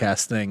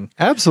podcast thing.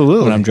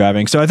 Absolutely. When I'm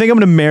driving. So I think I'm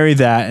gonna marry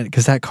that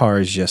because that car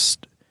is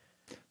just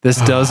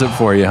does it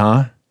for you,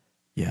 huh?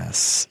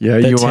 Yes. Yeah,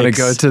 you want to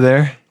go to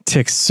there?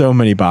 Ticks so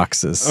many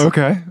boxes.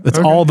 Okay. That's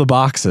all the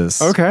boxes.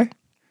 Okay.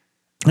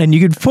 And you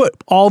could put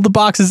all the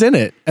boxes in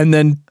it and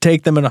then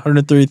take them at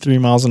 133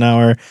 miles an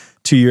hour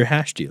to your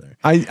hash dealer.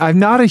 I'm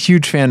not a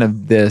huge fan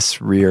of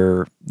this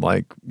rear,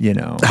 Oh,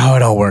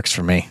 it all works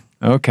for me.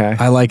 Okay.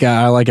 I like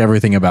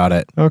everything about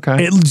it.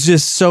 Okay. It's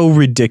just so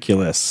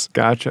ridiculous.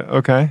 Gotcha.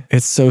 Okay.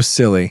 It's so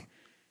silly.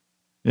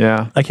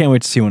 Yeah. I can't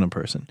wait to see one in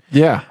person.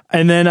 Yeah.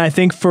 And then I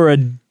think for a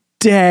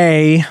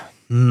day,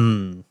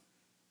 I'll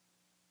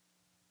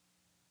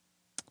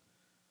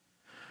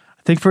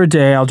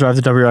drive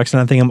the WRX,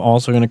 and I think I'm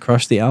also going to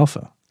crush the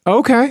Alpha.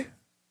 Okay.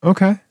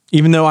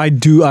 Even though I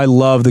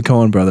love the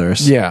Coen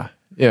brothers. Yeah.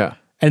 Yeah.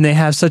 And they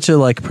have such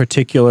a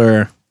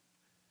particular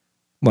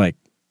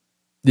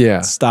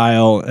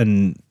style,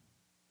 and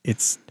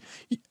it's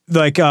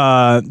like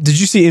did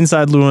you see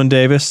Inside Llewyn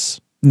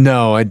Davis?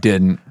 No, I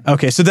didn't.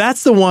 Okay, so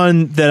that's the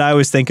one that I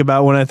always think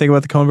about when I think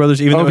about the Coen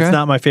brothers, even though it's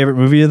not my favorite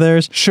movie of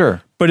theirs.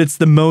 Sure. But it's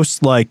the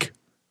most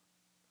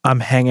I'm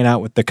hanging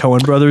out with the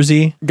Coen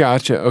brothers-y.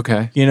 Gotcha.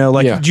 Okay.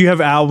 Do you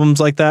have albums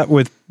like that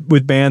with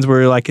bands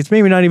where you're it's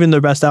maybe not even their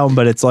best album,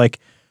 but it's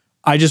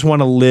I just want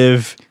to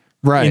live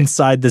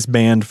inside this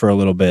band for a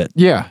little bit.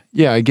 Yeah.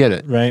 Yeah, I get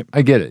it. Right?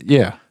 I get it.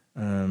 Yeah.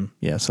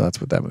 Yeah, so that's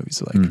what that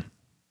movie's like.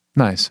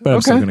 Nice. But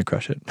I'm still going to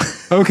crush it.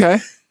 Okay.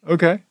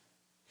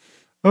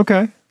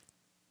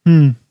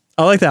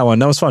 I like that one.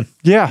 That was fun.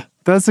 Yeah,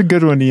 that's a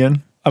good one,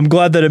 Ian. I'm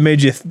glad that it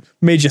made you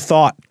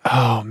thought.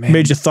 Oh, man.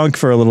 Made you thunk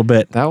for a little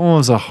bit. That one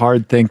was a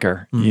hard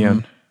thinker,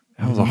 Ian.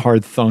 That was a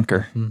hard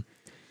thunker. You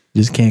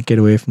just can't get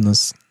away from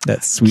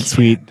that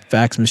sweet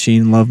fax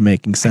machine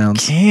lovemaking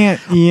sounds.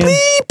 Can't, Ian.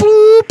 Beep,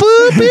 boop,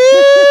 boop,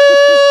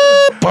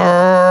 beep.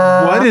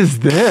 What is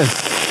this?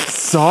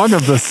 Song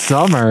of the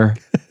summer.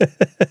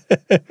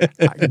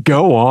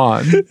 Go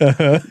on.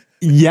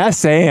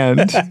 Yes,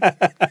 and.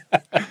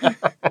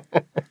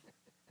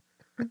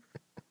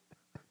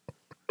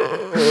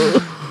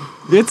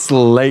 It's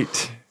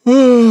late.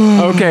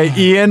 Okay,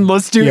 Ian,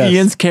 let's do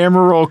Ian's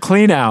camera roll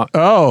clean out.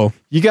 Oh.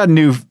 You got a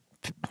new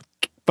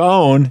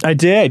phone. I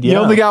did. Yeah. You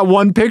only got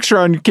one picture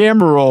on your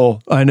camera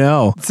roll. I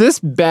know. It's this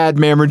bad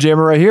mammer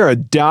jammer right here, a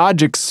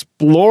Dodge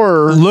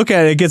Explorer. Look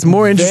at it. It gets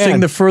more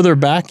interesting the further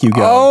back you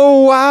go.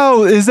 Oh,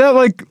 wow. Is that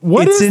like,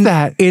 what is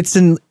that? It's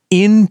an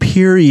in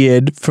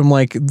period from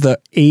like the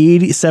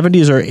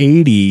 70s or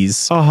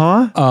 80s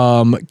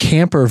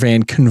camper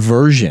van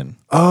conversion.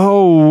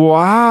 Oh,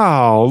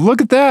 wow.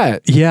 Look at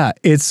that. Yeah,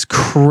 it's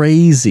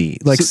crazy.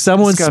 Like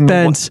someone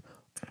spent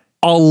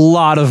a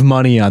lot of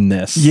money on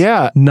this.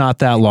 Yeah. Not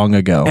that long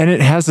ago. And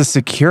it has a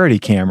security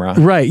camera.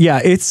 Right.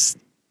 Yeah. It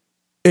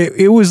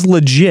was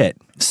legit.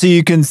 So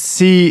you can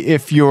see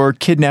if your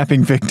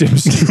kidnapping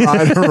victims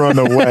try to run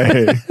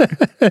away.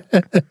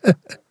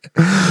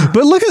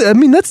 But look at, I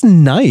mean, that's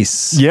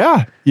nice.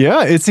 Yeah.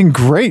 Yeah. It's in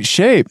great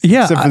shape.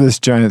 Yeah. Except for this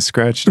giant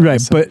scratch.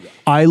 Right. But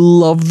I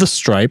love the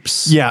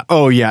stripes. Yeah.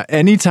 Oh, yeah.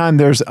 Anytime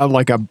there's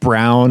like a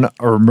brown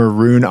or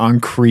maroon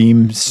on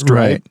cream stripe,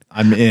 Right.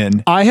 I'm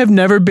in. I have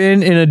never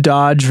been in a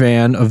Dodge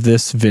van of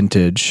this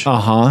vintage.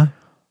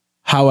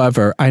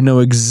 However, I know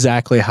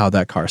exactly how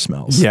that car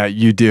smells. Yeah,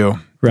 you do.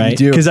 Right?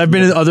 Because I've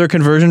been in other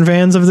conversion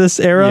vans of this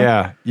era.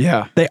 Yeah.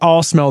 Yeah. They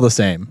all smell the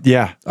same.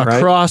 Yeah.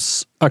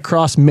 Across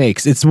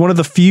makes. It's one of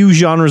the few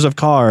genres of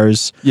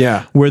cars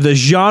where the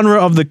genre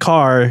of the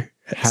car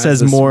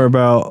says more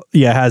about,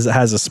 has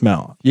a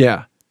smell.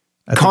 Yeah.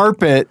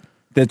 Carpet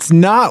that's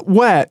not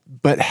wet,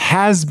 but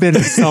has been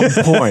at some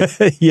point.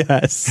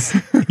 Yes.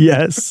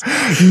 Yes.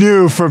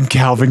 New from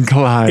Calvin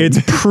Klein. It's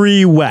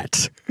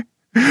pre-wet.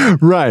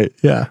 Right.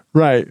 Yeah.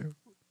 Right.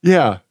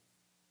 Yeah.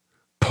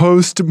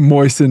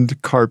 Post-moistened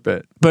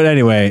carpet. But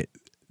anyway,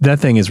 that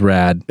thing is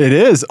rad. It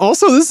is.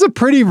 Also, this is a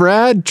pretty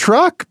rad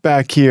truck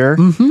back here.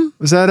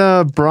 Was that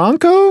a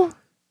Bronco?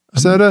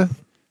 Was that a...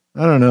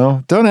 I don't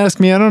know. Don't ask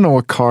me. I don't know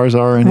what cars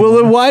are anymore.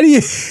 Well, then why do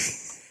you...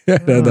 I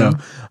don't know.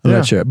 I'm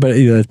not sure. But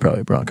that's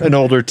probably a Bronco. An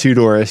older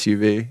two-door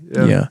SUV.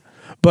 Yeah.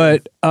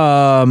 But...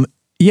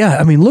 yeah,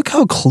 I mean, look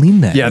how clean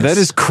that is. Yeah, that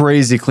is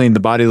crazy clean. The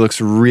body looks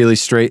really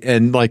straight.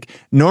 And like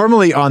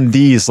normally on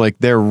these, like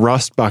they're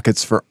rust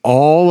buckets for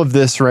all of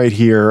this right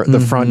here, the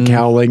front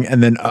cowling,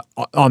 and then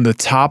on the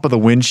top of the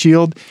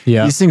windshield,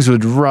 these things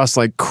would rust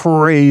like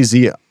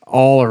crazy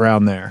all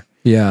around there.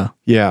 Yeah.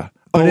 Yeah.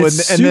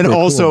 But and then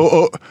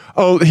also,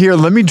 here,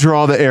 let me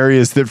draw the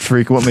areas that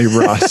frequently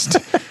rust.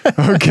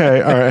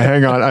 Okay, all right,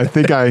 hang on. I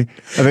think I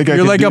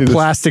You're like a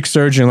plastic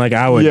surgeon, like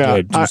I would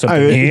do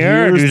something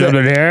here, do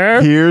something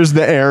there. Here's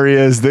the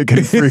areas that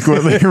can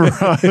frequently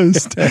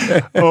rust.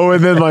 Oh,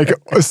 and then like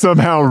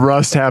somehow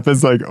rust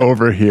happens like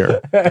over here.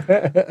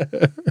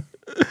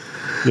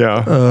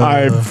 Yeah,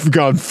 I've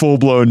gone full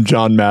blown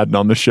John Madden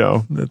on the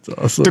show. That's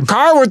awesome. The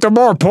car with the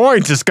more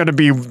points is going to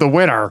be the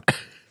winner.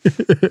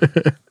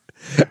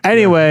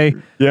 Anyway,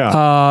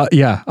 I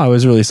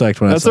was really psyched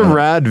when That's I saw a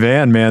rad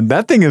van, man.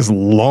 That thing is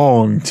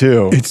long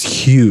too. It's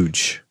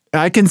huge.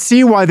 I can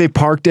see why they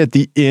parked at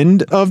the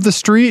end of the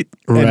street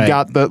and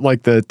got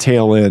the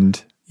tail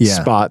end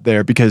spot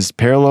there because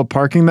parallel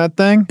parking that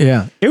thing.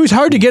 Yeah, it was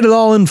hard to get it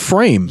all in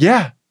frame.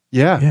 Yeah,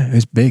 it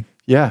was big.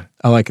 Yeah,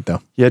 I like it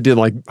though. You had to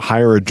like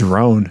hire a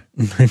drone.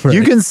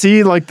 You can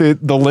see like the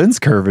lens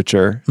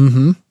curvature,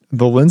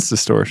 the lens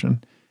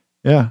distortion.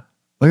 Yeah,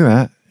 look at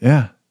that.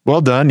 Yeah.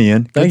 Well done,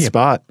 Ian. Good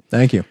spot.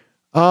 Thank you.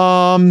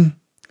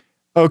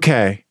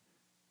 Okay.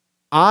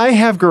 I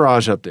have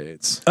garage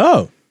updates.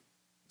 Oh.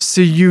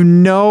 So you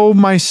know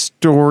my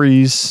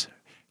stories.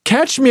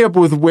 Catch me up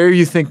with where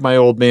you think my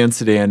old man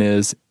sedan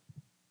is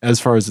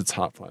as far as its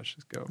hot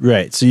flashes go.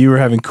 Right. So you were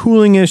having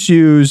cooling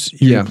issues.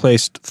 You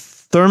replaced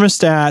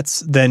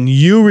thermostats. Then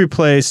you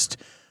replaced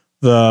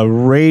the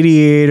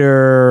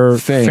radiator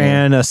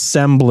fan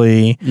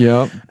assembly.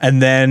 Yep.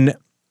 And then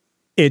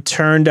it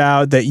turned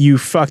out that you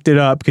fucked it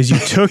up because you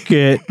took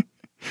it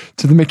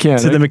to the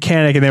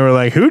mechanic and they were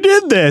like, who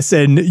did this?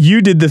 And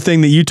you did the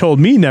thing that you told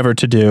me never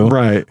to do.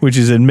 Right. Which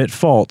is admit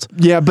fault.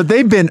 Yeah, but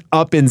they've been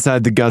up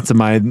inside the guts of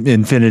my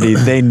Infiniti.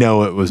 They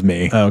know it was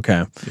me.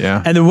 Okay.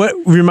 Yeah. And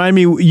then remind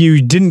me,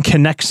 you didn't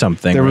connect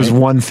something. There was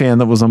one fan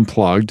that was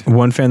unplugged.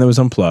 And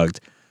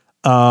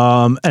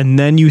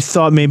then you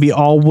thought maybe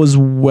all was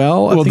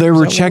well. Well, there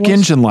were check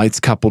engine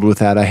lights coupled with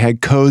that. I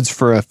had codes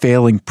for a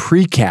failing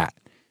pre-cat.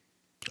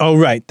 Oh,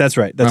 right. That's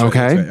right. That's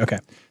okay. Right. Okay.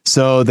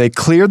 So they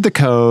cleared the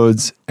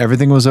codes.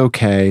 Everything was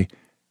okay.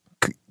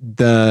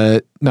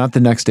 Not the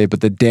next day, but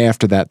the day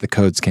after that, the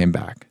codes came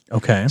back.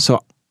 Okay.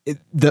 So,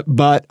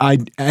 but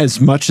as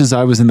much as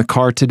I was in the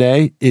car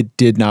today, it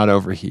did not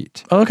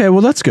overheat. Okay.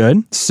 Well, that's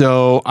good.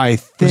 So I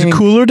think it was a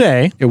cooler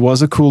day. It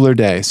was a cooler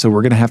day. So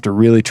we're going to have to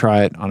really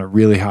try it on a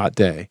really hot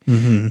day.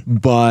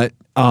 But,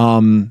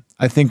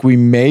 I think we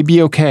may be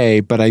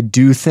okay, but I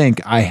do think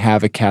I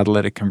have a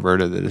catalytic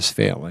converter that is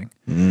failing.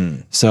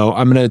 So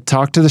I'm going to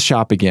talk to the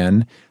shop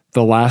again.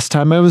 The last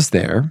time I was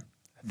there,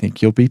 I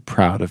think you'll be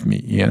proud of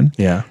me, Ian.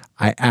 Yeah.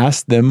 I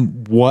asked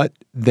them what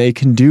they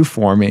can do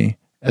for me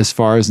as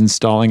far as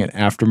installing an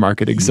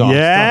aftermarket exhaust.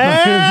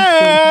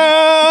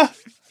 Yeah.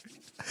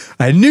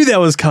 I knew that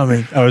was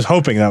coming. I was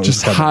hoping that was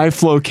just coming. High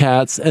flow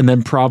cats and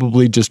then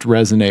probably just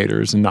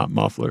resonators and not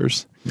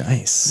mufflers.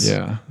 Nice.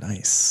 Yeah.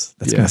 Nice.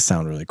 That's going to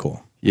sound really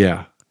cool.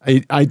 Yeah.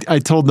 I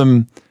told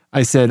them,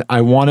 I said,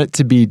 I want it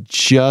to be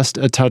just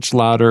a touch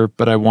louder,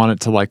 but I want it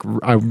to like,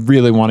 I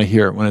really want to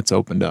hear it when it's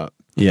opened up.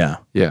 Yeah.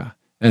 Yeah.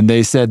 And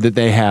they said that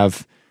they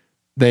have,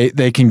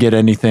 they can get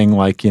anything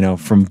like,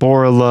 from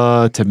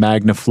Borla to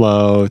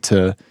MagnaFlow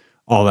to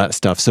all that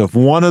stuff. So if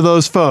one of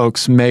those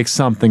folks makes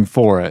something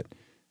for it,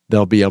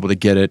 they'll be able to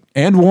get it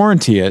and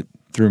warranty it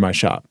through my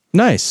shop.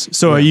 Nice.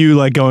 So are you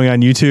like going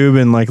on YouTube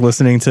and like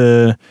listening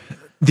to...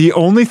 The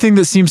only thing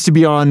that seems to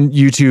be on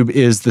YouTube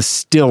is the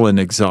Stillen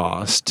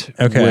exhaust,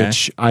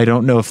 which I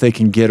don't know if they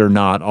can get or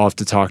not. I'll have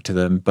to talk to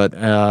them, but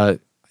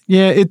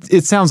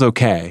it sounds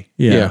okay.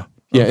 Yeah.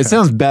 It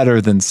sounds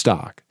better than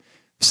stock.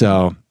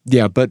 So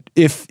yeah, but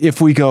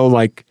if we go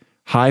like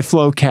high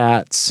flow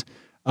cats,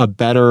 a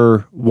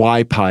better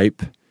Y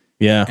pipe,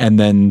 and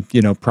then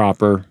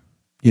proper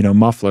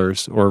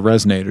mufflers or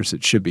resonators,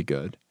 it should be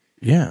good.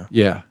 Yeah.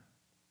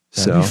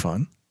 That'd be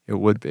fun. It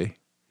would be.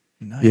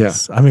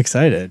 Nice. Yeah. I'm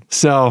excited.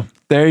 So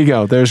there you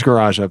go. There's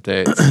garage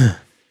updates.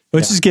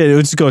 Let's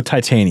just go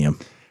titanium.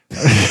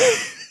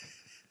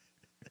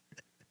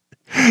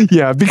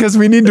 Yeah, because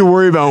we need to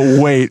worry about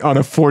weight on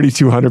a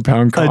 4,200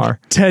 pound car.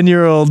 A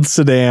 10-year-old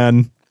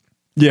sedan.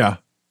 Yeah.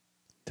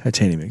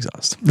 Titanium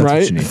exhaust. That's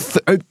right? What you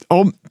need.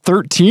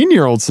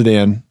 13-year-old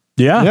sedan.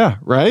 Yeah. Yeah,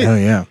 right? Oh,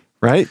 yeah.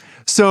 Right?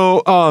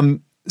 So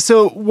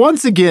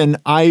once again,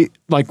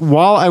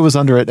 while I was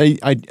under it,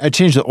 I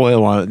changed the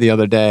oil on it the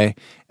other day,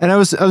 and I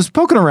was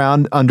poking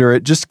around under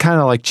it, just kind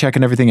of like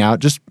checking everything out,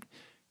 just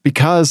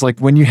because like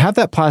when you have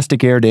that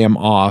plastic air dam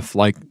off,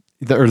 like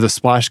the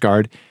splash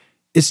guard,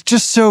 it's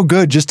just so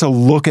good just to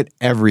look at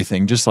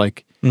everything, just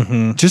like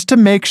just to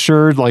make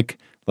sure, like,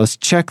 let's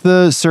check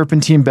the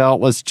serpentine belt.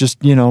 Let's just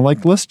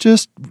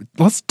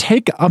let's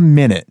take a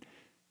minute,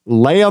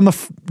 lay on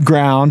the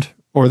ground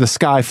or the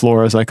sky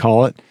floor, as I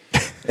call it.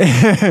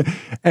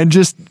 And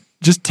just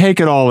take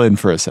it all in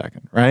for a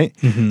second, right?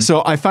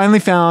 So I finally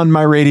found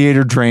my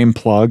radiator drain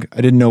plug.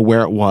 I didn't know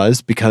where it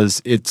was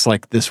because it's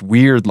like this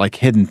weird like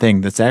hidden thing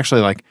that's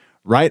actually like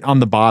right on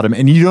the bottom,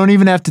 and you don't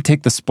even have to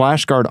take the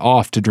splash guard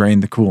off to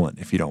drain the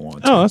coolant if you don't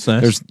want to. Oh, that's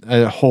nice. There's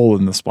a hole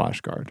in the splash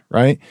guard,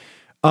 right?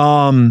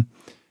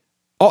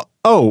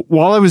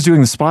 While I was doing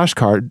the splash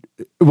guard,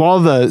 while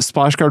the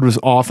splash guard was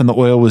off and the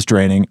oil was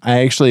draining,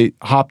 I actually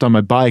hopped on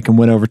my bike and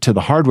went over to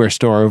the hardware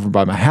store over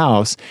by my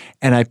house,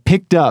 and I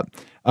picked up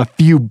a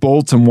few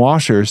bolts and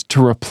washers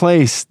to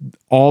replace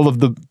all of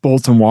the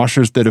bolts and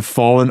washers that have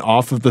fallen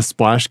off of the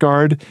splash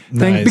guard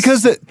thing. Nice.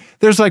 Because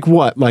there's like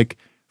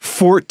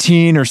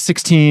 14 or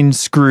 16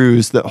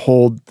 screws that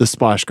hold the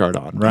splash guard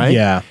on, right?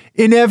 Yeah.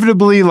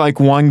 Inevitably, like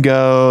one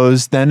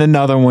goes, then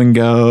another one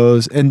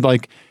goes, and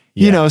like,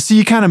 so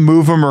you kind of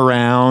move them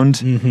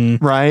around,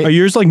 right? Are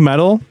yours like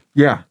metal?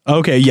 Yeah.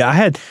 Okay. Yeah. I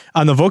had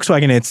on the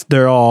Volkswagen,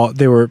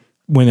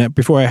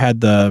 before I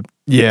had the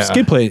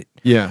skid plate.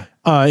 Yeah.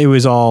 It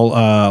was all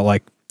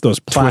like those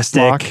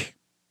plastic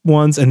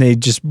ones, and they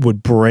just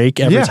would break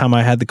every time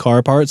I had the car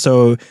apart.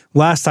 So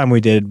last time we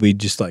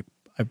just like,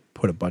 I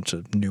put a bunch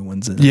of new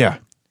ones in. Yeah.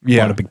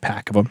 Bought a big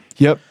pack of them.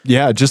 Yep.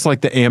 Yeah. Just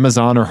like the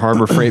Amazon or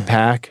Harbor Freight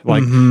pack,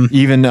 like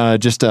even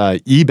just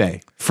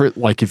eBay for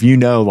like, if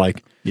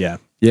like. Yeah.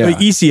 Yeah. Like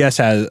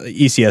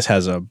ECS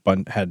has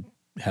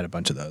had a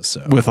bunch of those.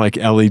 So with like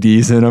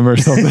LEDs in them or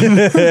something.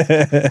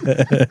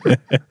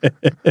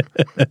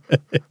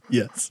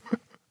 Yes.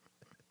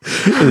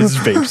 This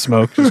vape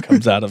smoke just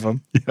comes out of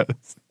them.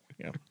 Yes.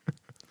 Yeah.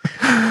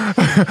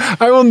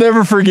 I will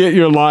never forget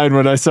your line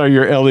when I saw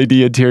your LED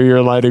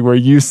interior lighting where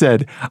you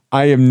said,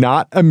 "I am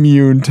not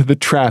immune to the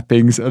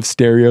trappings of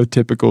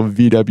stereotypical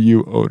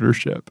VW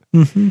ownership."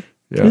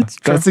 Yeah,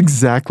 that's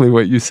exactly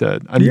what you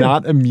said. I'm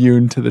not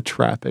immune to the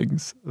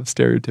trappings of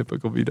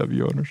stereotypical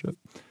VW ownership.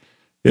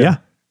 Yeah.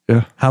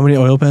 Yeah. How many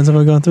oil pans have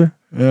I gone through?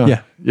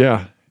 Yeah.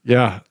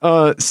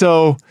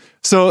 So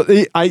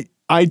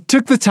I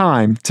took the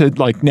time to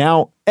like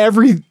now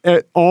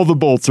all the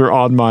bolts are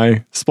on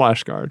my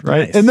splash guard,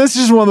 right? Nice. And this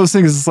is just one of those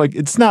things. It's like,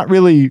 it's not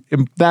really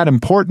that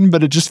important,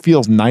 but it just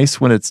feels nice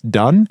when it's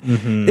done.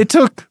 It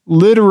took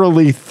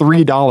literally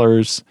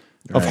 $3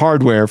 of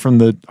hardware from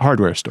the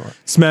hardware store.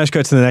 Smash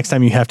cut to the next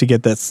time you have to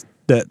get that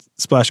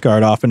splash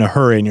guard off in a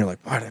hurry, and you're like,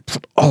 why did I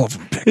put all of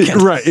them back in?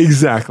 Right,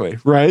 exactly.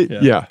 Right?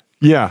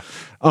 Yeah.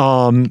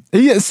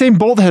 Same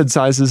bolt head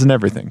sizes and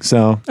everything.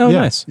 So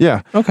nice.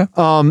 Yeah. Okay.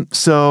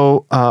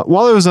 So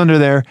while I was under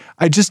there,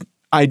 I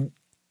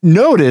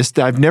noticed,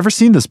 I've never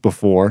seen this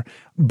before,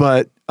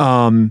 but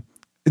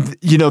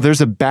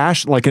there's a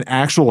bash, like an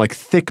actual like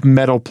thick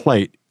metal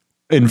plate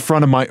in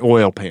front of my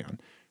oil pan,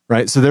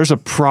 right? So there's a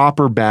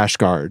proper bash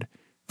guard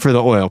for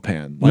the oil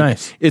pan. Like,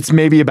 nice. It's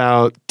maybe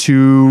about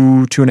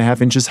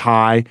 2.5 inches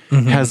high,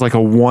 has like a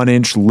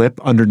 1-inch lip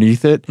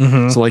underneath it.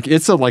 So like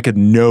it's like a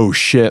no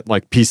shit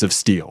like piece of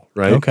steel,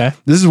 right? Okay.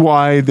 This is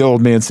why the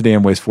old man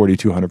sedan weighs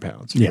 4,200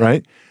 pounds,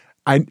 right?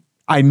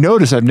 I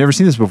noticed, I've never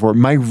seen this before,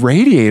 my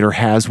radiator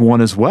has one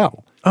as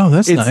well. Oh,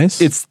 that's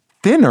nice. It's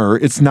thinner.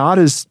 It's not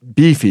as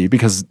beefy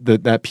because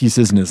that piece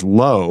isn't as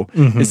low.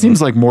 It seems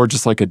like more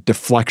just like a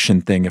deflection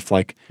thing if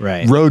like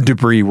road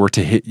debris were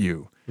to hit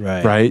you.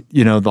 right?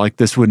 You know, like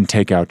this wouldn't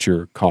take out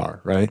your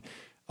car, right?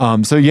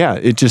 So yeah,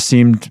 it just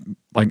seemed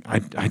like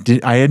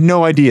I had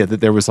no idea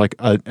that there was like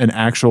an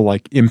actual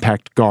like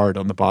impact guard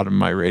on the bottom of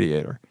my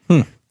radiator.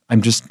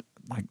 I'm just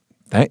like,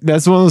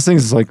 that's one of those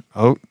things. It's like,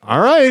 oh,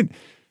 all right.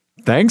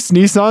 Thanks,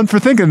 Nissan, for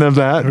thinking of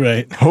that.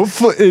 Right.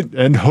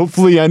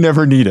 Hopefully I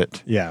never need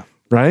it. Yeah.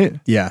 Right?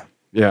 Yeah.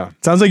 Yeah.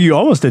 Sounds like you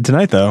almost did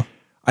tonight, though.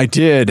 I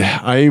did.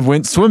 I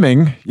went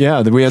swimming.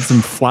 Yeah. We had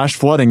some flash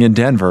flooding in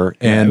Denver,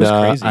 and it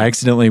was crazy. I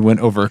accidentally went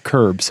over a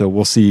curb. So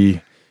we'll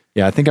see.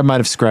 Yeah. I think I might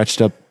have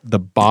scratched up the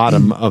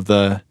bottom of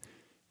the.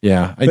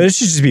 Yeah. But it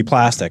should just be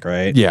plastic,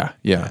 right? Yeah.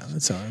 Yeah.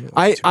 That's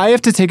I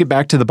have to take it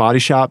back to the body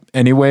shop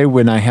anyway.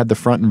 When I had the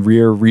front and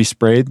rear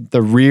resprayed,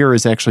 the rear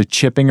is actually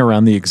chipping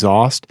around the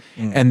exhaust,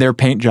 and their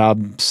paint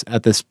jobs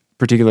at this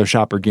particular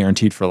shop are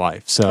guaranteed for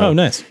life. So, Oh,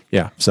 nice.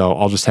 Yeah, so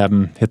I'll just have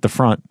them hit the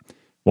front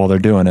while they're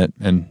doing it,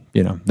 and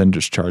then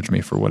just charge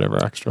me for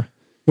whatever extra.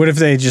 What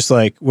if I just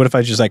like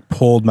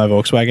pulled my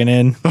Volkswagen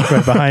in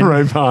right behind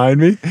Right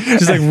behind me,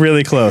 just like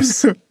really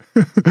close?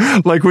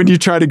 like when you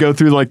try to go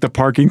through like the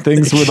parking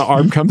things where the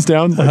arm comes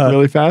down like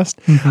really fast.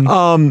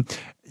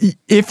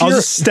 If I'll you're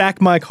just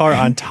stack my car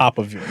on top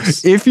of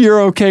yours. if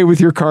you're okay with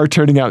your car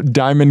turning out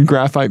diamond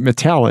graphite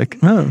metallic,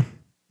 Oh.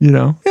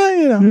 Yeah,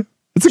 Yeah,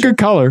 it's a good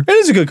color. It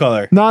is a good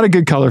color. Not a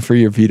good color for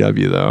your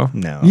VW though.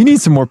 No. You need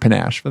some more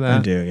panache for that.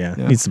 I do, yeah.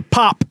 Need some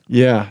pop.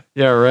 Yeah,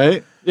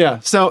 right? Yeah.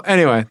 So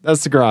anyway,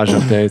 that's the garage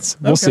updates.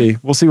 We'll see.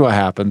 We'll see what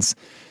happens.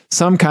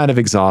 Some kind of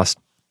exhaust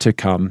to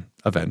come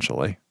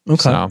eventually. Okay.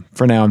 So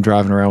for now, I'm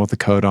driving around with the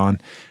coat on.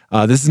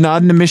 This is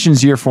not an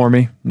emissions year for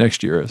me.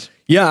 Next year is.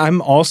 Yeah,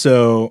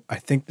 I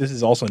think this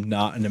is also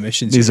not an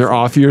emissions. These are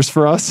off years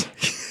for us.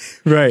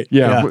 right.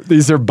 Yeah.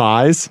 These are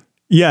buys.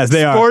 Yes,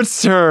 they are.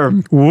 Sports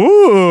term.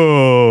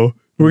 Woo!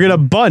 We're gonna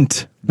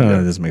bunt. No,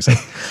 that doesn't make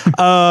sense.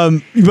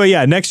 But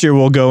yeah, next year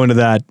we'll go into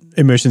that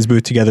emissions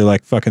booth together,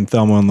 like fucking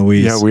Thelma and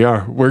Louise. Yeah, we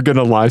are. We're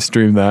gonna live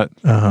stream that.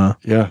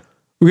 Yeah.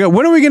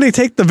 When are we gonna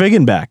take the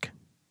Vigan back?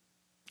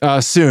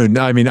 Soon.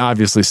 I mean,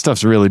 obviously,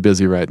 stuff's really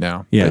busy right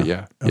now. Yeah. But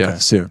yeah. Okay.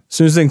 Soon. As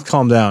soon as things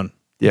calm down,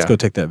 let's Yeah. go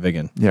take that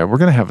Vigan. Yeah, we're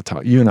gonna have a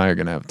talk. You and I are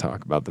gonna have a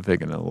talk about the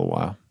Vigan in a little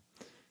while.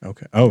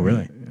 Okay. Oh,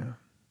 really?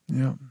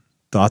 Yeah.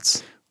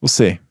 Thoughts? We'll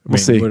see. We'll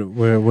see.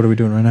 What are we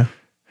doing right now?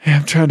 Yeah,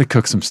 I'm trying to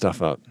cook some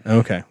stuff up.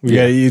 Okay.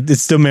 Yeah.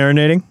 It's still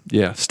marinating?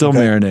 Yeah, still Okay.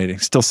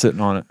 marinating. Still sitting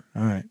on it.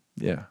 All right.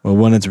 Yeah. Well,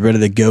 when it's ready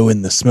to go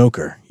in the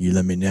smoker, you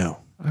let me know.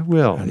 I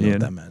will, I don't know Ian. what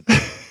that meant.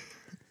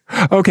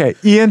 Okay,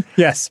 Ian.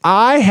 Yes.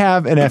 I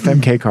have an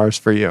FMK cars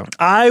for you.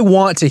 I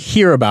want to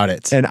hear about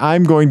it. And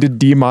I'm going to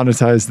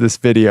demonetize this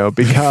video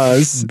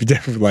because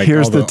Like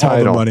here's all the all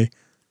title. money.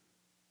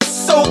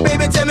 So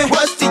baby, tell me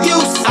what's the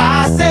use?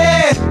 I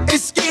said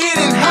it's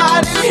getting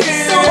hot in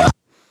here.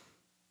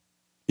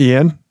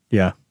 Ian,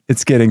 Yeah.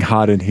 it's getting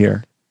hot in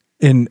here.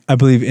 I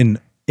believe in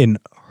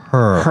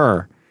her.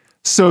 Her.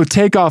 So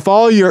take off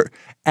all your,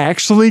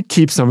 actually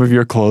keep some of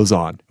your clothes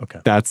on. Okay.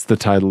 That's the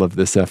title of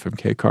this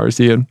FMK cars,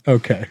 Ian.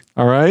 Okay.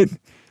 All right.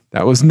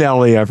 That was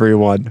Nelly,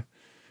 everyone.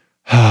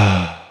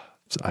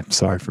 I'm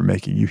sorry for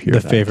making you hear The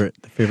that.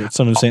 favorite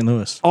son of St.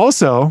 Louis.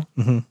 Also,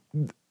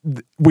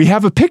 we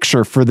have a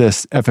picture for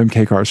this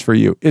FMK cars for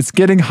you. It's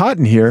getting hot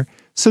in here,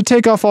 so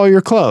take off all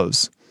your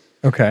clothes.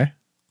 Okay.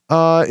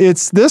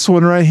 It's this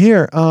one right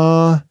here.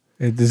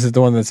 This is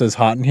the one that says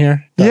hot in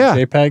here? Yeah,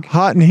 JPEG?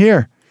 hot in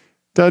here.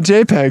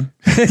 .jpeg.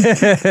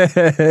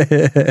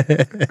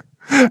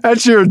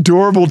 That's your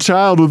adorable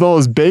child with all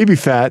his baby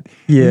fat.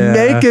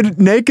 Yeah.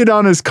 naked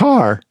on his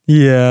car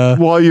Yeah.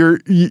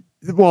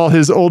 while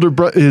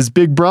his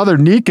big brother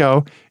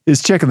Nico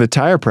is checking the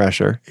tire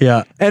pressure.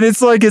 Yeah. And it's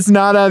like it's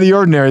not out of the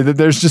ordinary that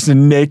there's just a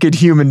naked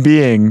human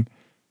being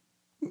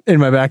In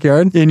my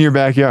backyard? in your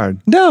backyard.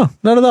 No,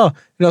 not at all.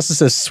 It also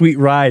says sweet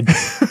ride.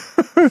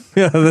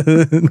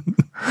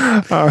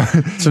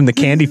 It's from the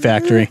candy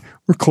factory.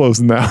 We're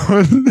closing that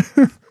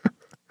one.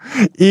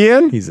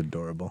 Ian, He's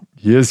adorable.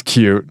 he is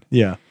cute.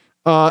 Yeah.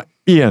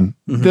 Ian,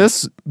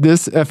 this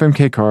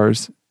FMK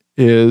cars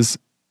is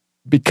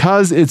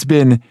because it's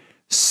been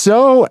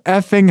so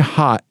effing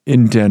hot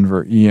in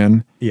Denver,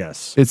 Ian.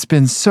 Yes. It's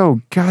been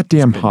so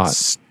goddamn hot.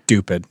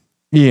 Stupid.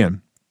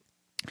 Ian.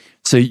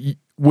 So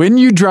when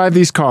you drive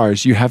these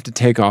cars, you have to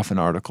take off an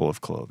article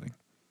of clothing.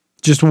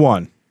 Just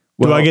one.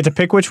 Do Well- I get to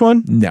pick which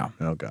one? No.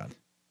 Oh, God.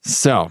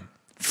 So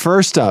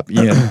first up,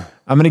 Ian,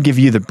 I'm going to give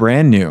you the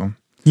brand new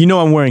You know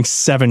I'm wearing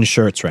 7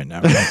 shirts right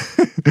now.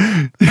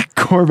 Right?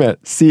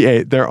 Corvette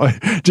C8.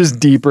 They're just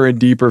deeper and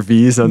deeper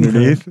V's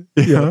underneath.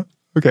 Yeah.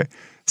 Okay.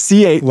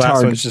 C8 Last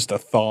Target. one's just a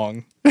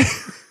thong.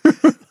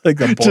 Like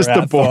the Borat Just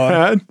the thong.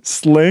 Borat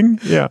sling.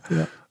 Yeah.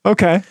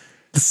 Okay.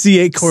 The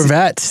C8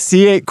 Corvette.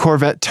 C8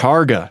 Corvette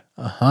Targa.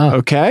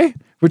 Okay.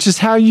 Which is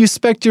how you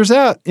spec yours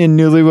out in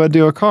Newlywed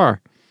to a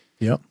car.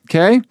 Yep.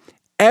 Okay.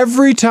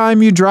 Every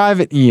time you drive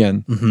it,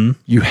 Ian,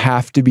 you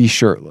have to be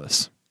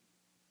shirtless.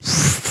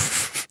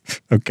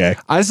 Okay.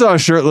 I saw a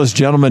shirtless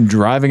gentleman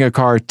driving a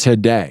car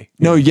today.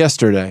 No,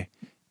 yesterday.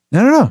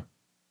 No.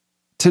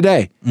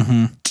 Today.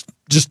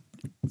 Just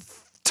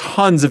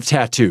tons of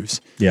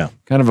tattoos. Yeah.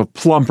 Kind of a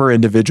plumper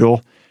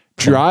individual.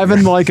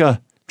 driving like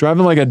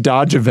a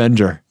Dodge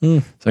Avenger.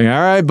 Saying,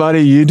 all right,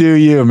 buddy, you do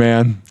you,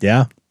 man.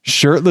 Yeah.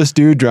 Shirtless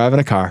dude driving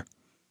a car.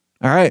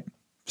 All right.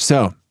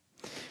 So,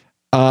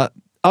 up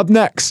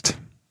next,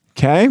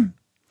 okay?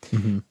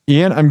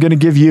 Ian, I'm going to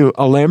give you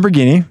a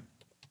Lamborghini.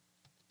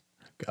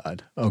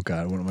 God. Oh,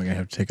 God. What am I going to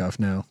have to take off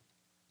now?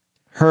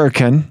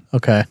 Huracan.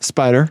 Okay.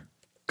 Spider.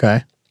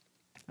 Okay.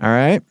 All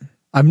right.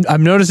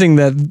 I'm noticing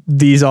that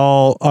these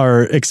all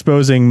are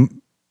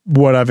exposing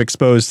what I've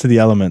exposed to the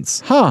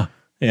elements. Huh.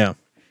 Yeah.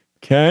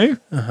 Okay.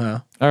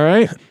 All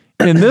right.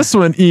 In this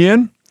one,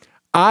 Ian,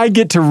 I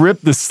get to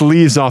rip the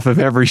sleeves off of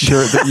every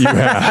shirt that you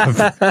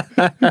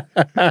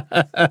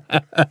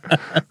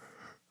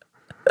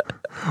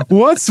have.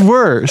 What's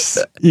worse,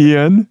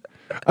 Ian?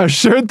 A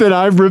shirt that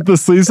I've ripped the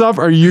sleeves off,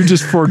 or you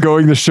just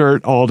foregoing the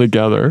shirt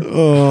altogether?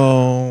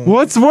 Oh.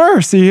 What's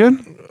worse,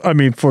 Ian? I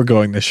mean,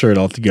 foregoing the shirt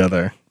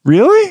altogether.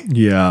 Really?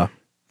 Yeah.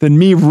 Than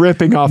me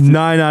ripping off.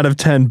 9 out of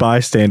 10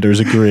 bystanders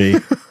agree.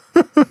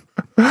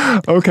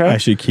 Okay. I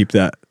should keep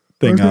that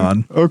thing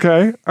on.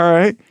 Okay. All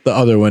right. The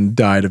other one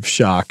died of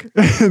shock.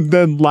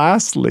 Then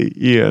lastly,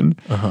 Ian,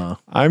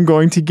 I'm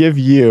going to give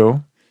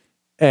you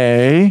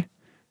a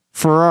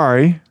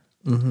Ferrari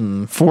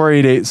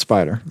 488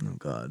 Spider. Oh,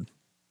 God.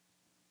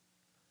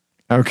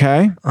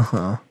 Okay.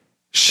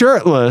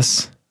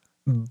 Shirtless,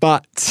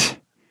 but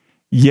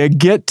you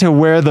get to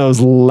wear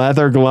those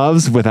leather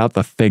gloves without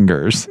the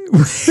fingers.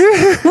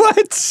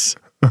 What?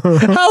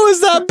 How is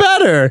that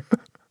better?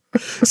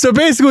 So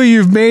basically,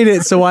 you've made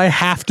it so I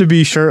have to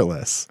be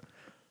shirtless.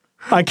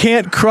 I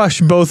can't crush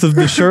both of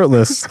the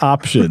shirtless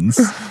options.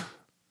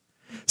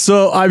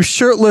 So I'm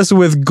shirtless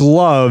with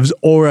gloves,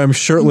 or I'm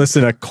shirtless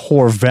in a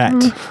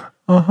Corvette.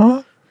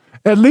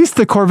 At least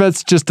the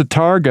Corvette's just a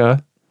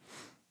Targa.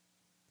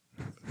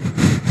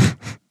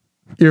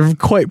 You're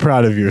quite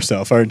proud of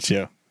yourself, aren't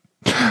you?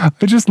 I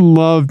just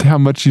loved how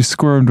much you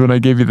squirmed when I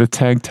gave you the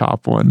tank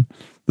top one.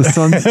 The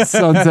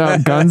sun's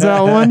out, guns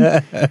out one,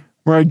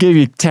 where I gave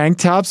you tank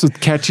tops with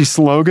catchy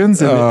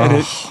slogans and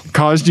it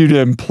caused you to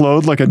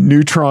implode like a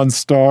neutron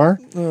star.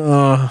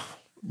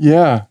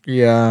 Yeah.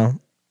 Yeah.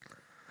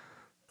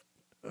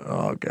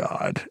 Oh,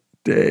 God.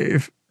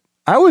 Dave.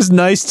 I was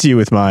nice to you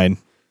with mine.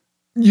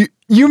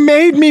 You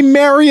made me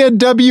marry a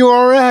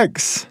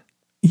WRX.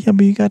 Yeah,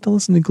 but you got to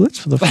listen to Glitch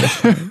for the first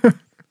time.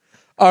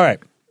 All right.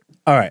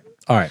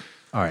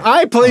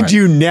 I played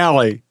you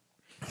Nelly.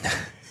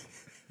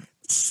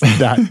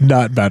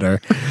 Not better.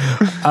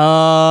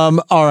 All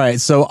right.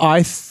 So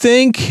I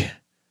think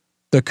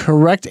the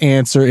correct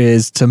answer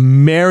is to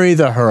marry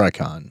the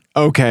Huracan.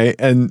 Okay,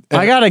 and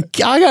I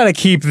gotta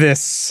keep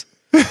this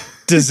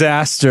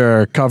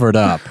disaster covered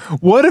up.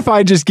 what if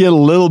I just get a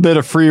little bit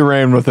of free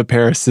reign with a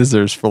pair of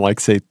scissors for like,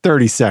 say,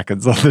 30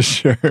 seconds on the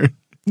shirt?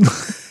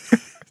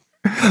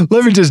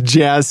 Let me just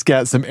jazz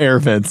scat some air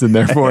vents in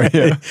there for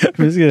you. I'm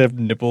just gonna have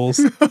nipple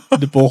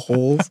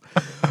holes.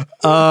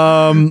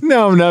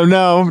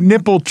 No.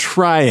 Nipple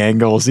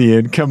triangles,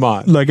 Ian. Come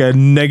on. Like a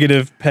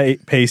negative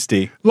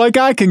pasty. Like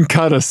I can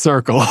cut a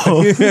circle.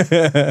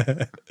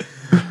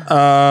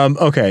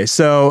 Okay,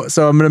 so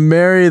I'm gonna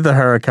marry the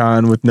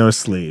Huracan with no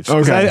sleeves.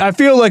 Okay. I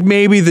feel like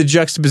maybe the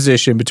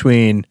juxtaposition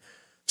between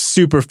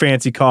super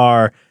fancy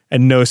car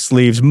and no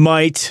sleeves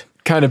might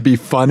Kind of be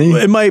funny.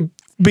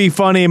 be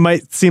funny. It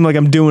might seem like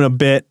I'm doing a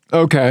bit.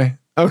 Okay.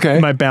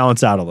 It might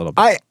balance out a little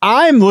bit.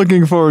 I'm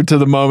looking forward to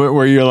the moment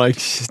where you're like,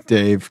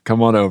 Dave,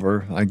 come on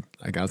over.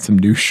 I got some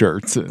new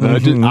shirts.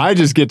 And I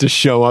just get to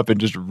show up and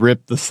just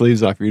rip the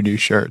sleeves off your new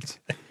shirts.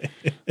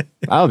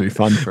 That'll be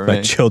fun for My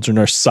me. children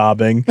are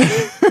sobbing.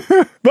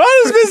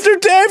 Why does Mr.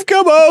 Dave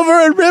come over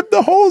and rip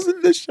the holes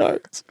in the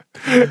shirts?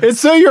 It's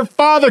so your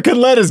father can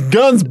let his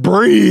guns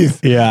breathe.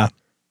 Yeah.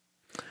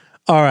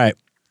 All right.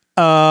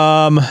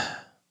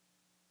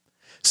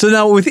 So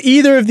now with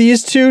either of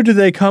these two, do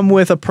they come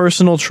with a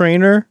personal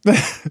trainer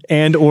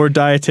and or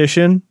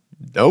dietitian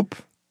Nope.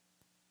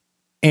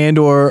 and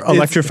or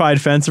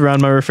electrified fence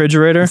around my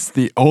refrigerator? It's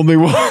the only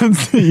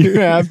ones that you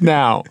have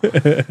now.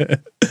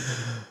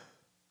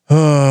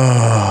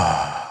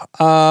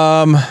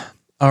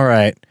 All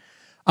right.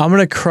 I'm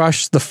going to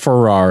crush the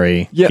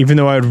Ferrari, even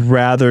though I'd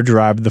rather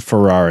drive the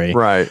Ferrari.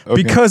 Right.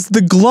 Okay. Because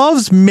the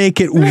gloves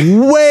make it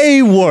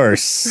way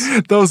worse.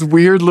 Those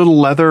weird little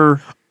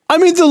leather. I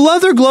mean, the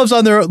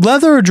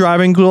leather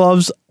driving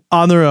gloves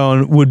on their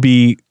own would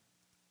be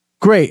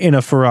great in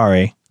a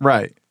Ferrari.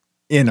 Right.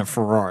 In a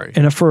Ferrari.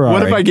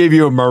 What if I gave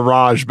you a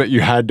Mirage, but you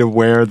had to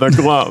wear the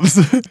gloves?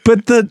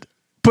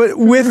 But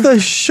with the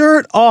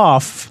shirt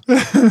off,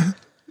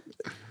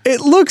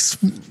 it looks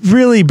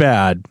really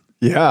bad.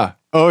 Yeah.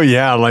 Oh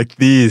yeah, like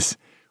these.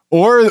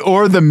 Or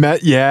the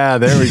yeah,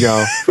 there we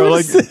go. Or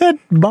like that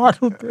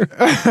model.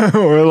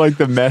 or like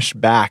the mesh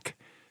back.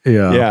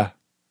 Yeah. Yeah.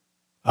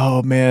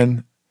 Oh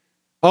man.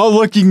 Oh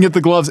look, you can get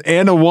the gloves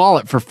and a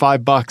wallet for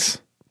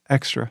 $5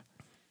 extra.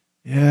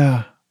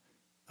 Yeah.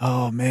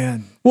 Oh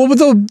man. Well, but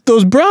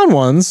those brown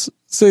ones,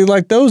 so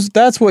like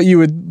that's what you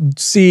would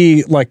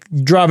see like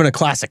driving a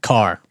classic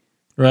car,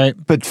 right?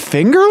 But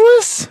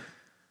fingerless?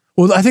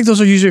 Well, I think those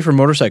are usually for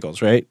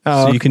motorcycles, right?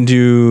 Oh, So you can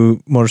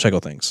do motorcycle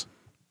things.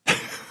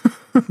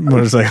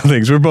 Motorcycle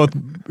things. We're both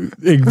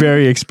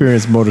very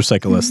experienced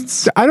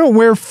motorcyclists. I don't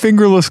wear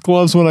fingerless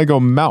gloves when I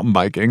go mountain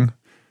biking.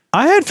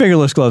 I had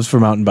fingerless gloves for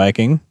mountain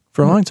biking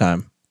for a long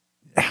time.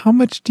 How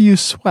much do you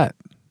sweat?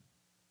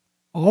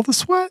 All the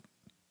sweat?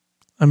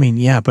 I mean,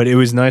 yeah, but it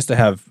was nice to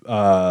have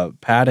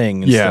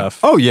padding and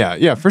stuff. Oh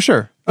yeah, for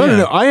sure. Oh Yeah.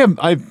 no, I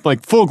have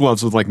like full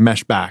gloves with like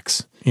mesh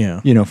backs.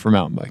 Yeah. For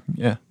mountain biking.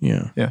 Yeah.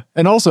 Yeah.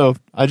 And also,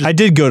 I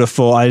did go to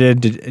full. I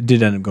did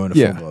end up going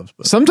to full gloves.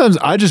 But. Sometimes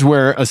I just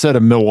wear a set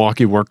of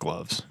Milwaukee work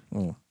gloves.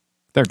 Oh.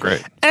 They're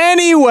great.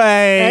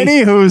 Anyway.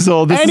 Any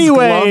hoozle. This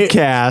Anyway. is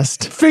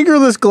Glovecast.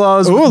 Fingerless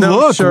gloves Oh, with no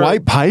look, shirt.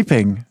 white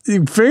piping.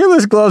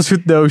 Fingerless gloves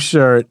with no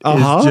shirt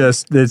Uh-huh. is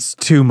just, it's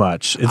too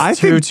much.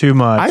 It's too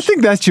much. I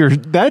think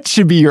that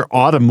should be your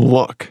autumn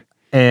look.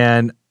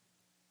 And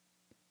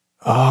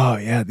Oh,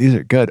 yeah, these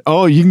are good.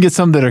 Oh, you can get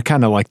some that are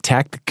kind of like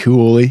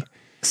tactically.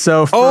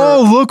 so for,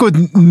 Oh, look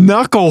with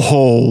knuckle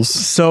holes.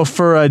 so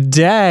for a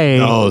day,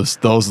 Those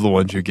are the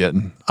ones you're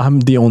getting. I'm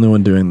the only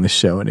one doing this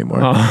show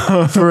anymore.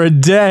 For a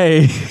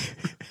day,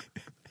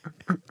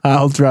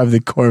 I'll drive the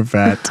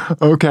Corvette.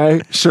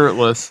 Okay,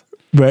 shirtless.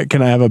 But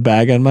can I have a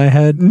bag on my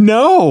head?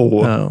 No.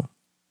 No.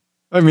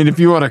 I mean, if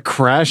you want to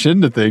crash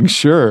into things,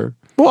 sure.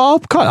 Well, I'll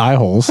cut eye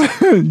holes.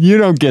 You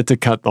don't get to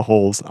cut the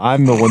holes.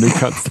 I'm the one who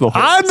cuts the holes.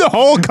 I'm the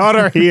hole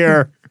cutter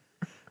here.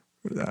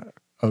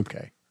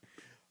 Okay.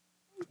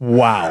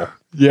 Wow.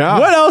 Yeah.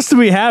 What else do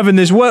we have in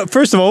this?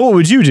 First of all, what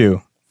would you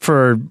do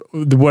for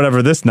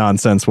whatever this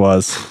nonsense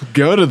was?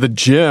 Go to the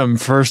gym,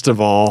 first of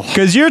all.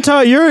 Because you're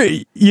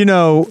talking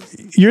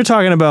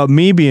about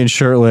me being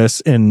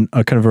shirtless in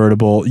a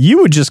convertible. You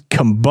would just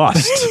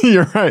combust.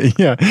 You're right.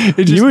 Yeah.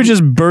 You would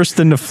just burst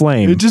into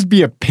flame. It'd just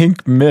be a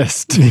pink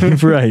mist.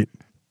 Right.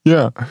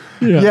 Yeah.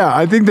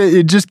 I think that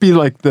it'd just be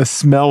like the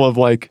smell of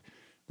like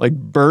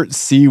burnt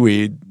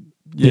seaweed.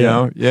 You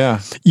know? Yeah.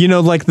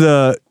 Like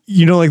the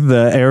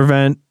air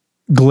vent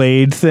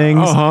Glade things.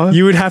 Uh-huh.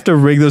 You would have to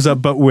rig those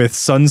up, but with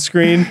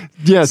sunscreen.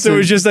 Yeah. So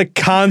it's just a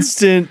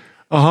constant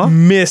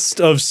mist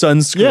of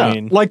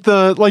sunscreen.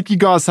 Like you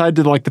go outside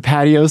to like the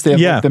patios, they have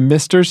Yeah. like the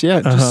misters.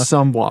 Yeah. Just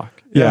sunblock.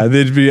 Yeah,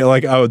 they'd be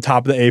like on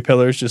top of the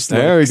A-pillars, just like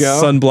There we go.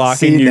 sun blocking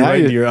See, you now right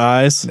you- into your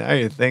eyes. Now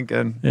you're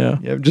thinking. Yeah.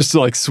 You have just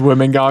like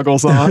swimming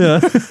goggles on.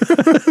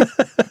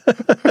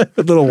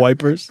 Little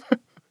wipers.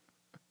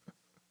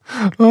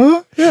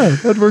 Yeah,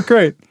 that'd work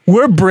great.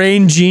 We're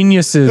brain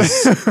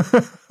geniuses.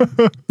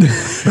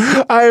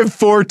 I have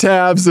 4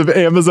 tabs of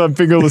Amazon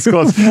fingerless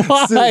gloves.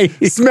 Why?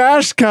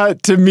 Smash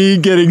cut to me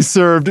getting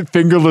served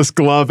fingerless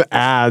glove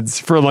ads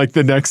for like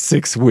the next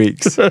 6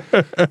 weeks.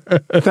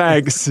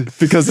 Thanks,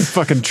 because of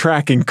fucking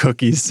tracking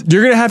cookies.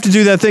 You're gonna have to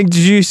do that thing.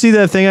 Did you see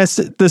that thing I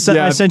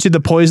sent you? The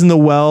poison the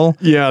well.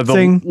 Yeah, the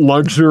thing.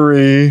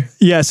 luxury.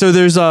 Yeah. So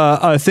there's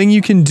a thing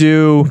you can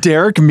do.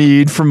 Derek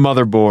Mead from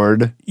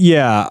Motherboard.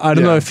 Yeah. I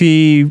don't know Yeah. if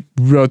he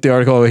wrote the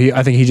article.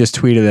 I think he just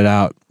tweeted it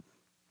out.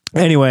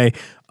 Anyway,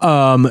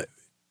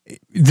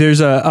 there's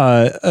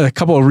a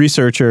couple of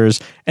researchers,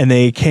 and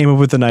they came up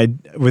with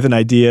an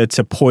idea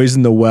to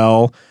poison the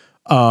well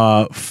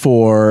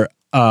for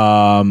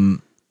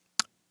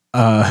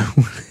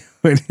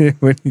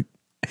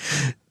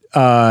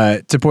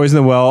to poison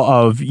the well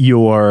of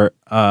your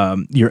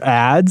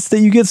ads that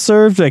you get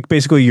served, like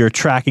basically your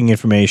tracking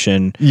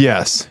information.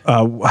 Yes.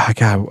 God, I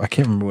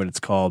can't remember what it's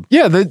called.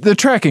 Yeah, the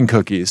tracking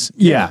cookies.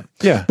 Yeah.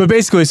 Yeah. But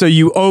basically, so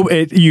you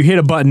hit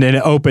a button and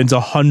it opens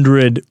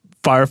 100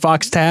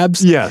 Firefox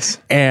tabs. Yes.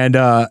 And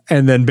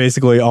then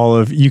basically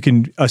you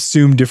can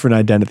assume different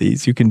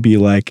identities. You can be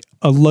like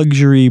a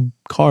luxury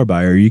car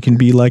buyer. You can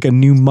be like a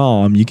new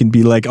mom. You can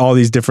be like all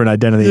these different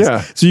identities.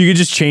 Yeah. So you can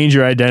just change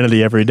your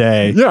identity every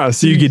day. Yeah,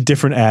 So you get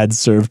different ads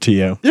served to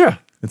you. Yeah.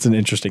 It's an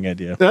interesting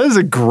idea. That is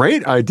a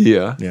great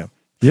idea. Yeah.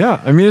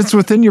 Yeah. I mean, it's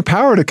within your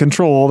power to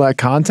control all that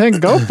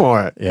content. Go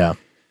for it. Yeah.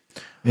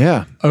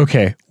 Yeah.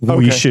 Okay.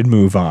 We should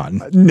move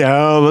on.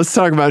 No, let's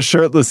talk about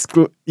shirtless.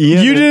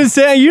 Ian. You didn't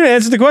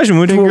answer the question.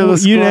 You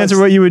Fingerless didn't gloves. answer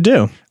what you would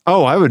do.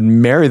 Oh, I would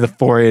marry the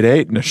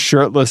 488 and a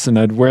shirtless, and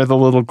I'd wear the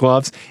little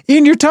gloves.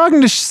 Ian, you're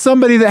talking to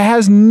somebody that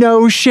has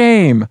no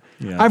shame.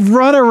 Yeah. I've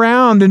run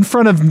around in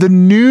front of the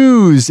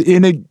news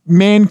in a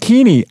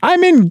mankini.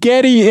 I'm in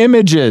Getty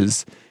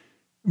Images,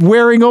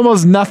 wearing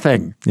almost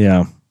nothing.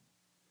 Yeah.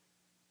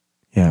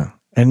 Yeah.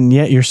 And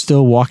yet you're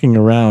still walking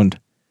around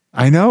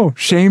I know.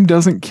 Shame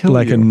doesn't kill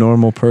like you. a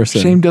normal person.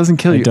 Shame doesn't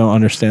kill I you. don't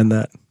understand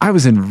that. I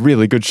was in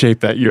really good shape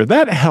that year.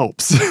 That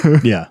helps.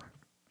 Yeah.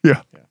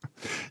 Yeah.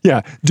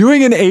 Yeah.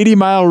 Doing an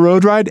 80-mile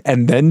road ride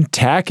and then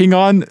tacking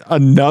on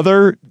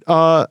another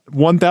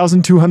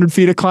 1,200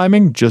 feet of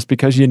climbing just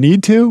because you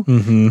need to,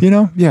 you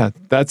know? Yeah.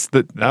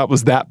 That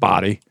was that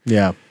body.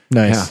 Yeah.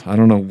 Yeah. Nice. I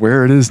don't know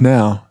where it is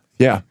now.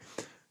 Yeah.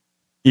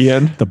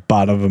 Ian, The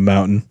bottom of a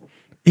mountain.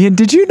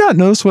 did you not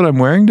notice what I'm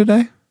wearing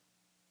today?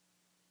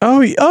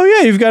 Oh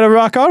yeah. You've got a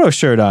Rock Auto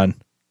shirt on.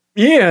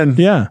 Ian,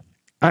 Yeah.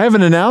 I have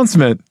an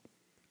announcement.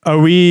 Are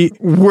we?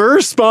 We're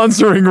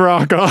sponsoring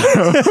Rock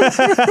Auto.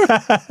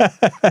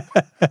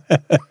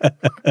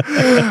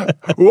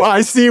 Well,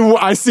 I see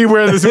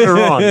where this went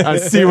wrong. I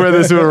see where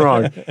this went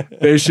wrong.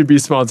 They should be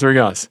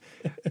sponsoring us.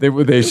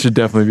 They should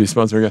definitely be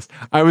sponsoring us.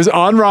 I was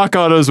on Rock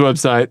Auto's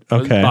website. I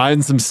was Okay.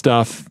 buying some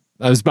stuff.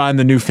 I was buying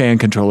the new fan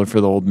controller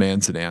for the old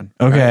man sedan.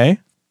 Okay.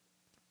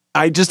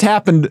 I just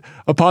happened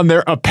upon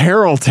their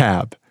apparel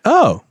tab.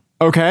 Oh.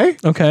 Okay.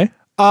 Okay.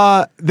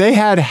 They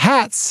had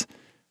hats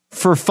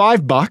for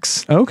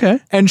 $5 Okay.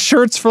 and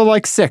shirts for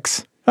like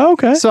 $6.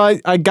 Okay. So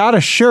I got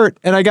a shirt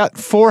and I got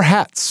 4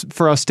 hats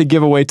for us to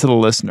give away to the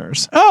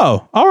listeners.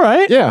 Oh, all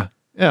right. Yeah.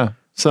 Yeah.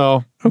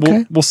 So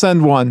Okay. we'll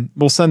send one.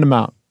 We'll send them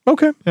out.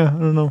 Okay. Yeah. I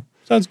don't know.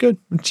 Sounds good.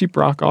 Cheap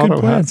Rock Auto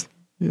plan. hats.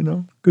 You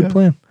know. Good Yeah.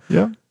 plan.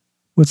 Yeah.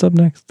 What's up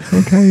next?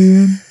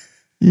 Okay,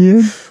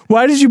 Ian.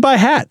 Why did you buy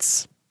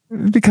hats?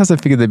 Because I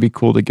figured they'd be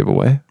cool to give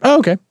away. Oh,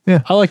 okay.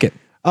 Yeah. I like it.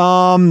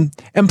 And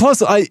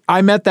plus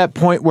I'm at that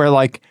point where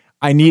like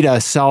I need a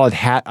solid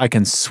hat I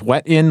can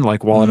sweat in,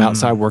 like while I'm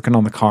outside working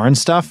on the car and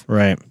stuff.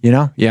 Right. You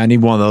know? Yeah, I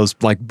need one of those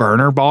like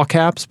burner ball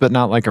caps, but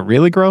not like a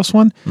really gross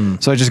one.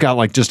 So I just got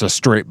like just a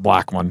straight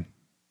black one,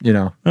 you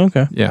know?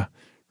 Okay. Yeah.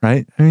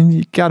 Right? I mean,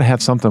 you got to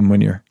have something when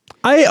you're...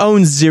 I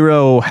own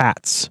 0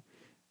 hats.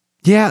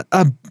 Yeah,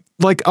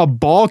 like a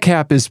ball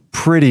cap is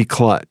pretty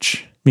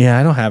clutch. Yeah,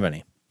 I don't have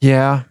any.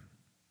 Yeah.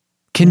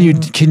 Can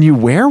you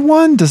wear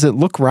one? Does it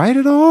look right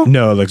at all?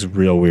 No, it looks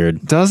real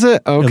weird. Does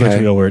it? It looks Okay.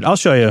 real weird. I'll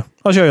show you.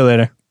 I'll show you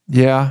later.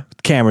 Yeah.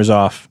 Camera's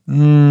off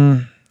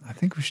I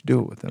think we should do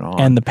it with it on.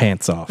 and the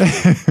pants off.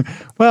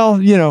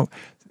 Well, you know,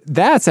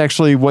 that's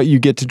actually what you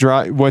get to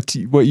draw. What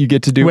you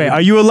get to do. Wait,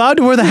 are you allowed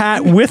to wear the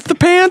hat with the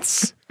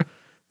pants?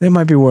 They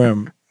might be where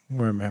I'm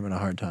having a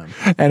hard time.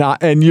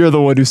 and you're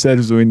the one who said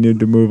we need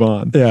to move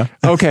on. Yeah.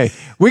 Okay,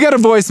 we got a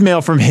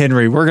voicemail from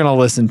Henry. We're gonna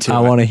listen to. I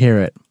it. want to hear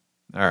it.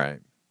 All right.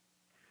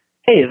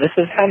 Hey, this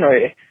is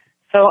Henry.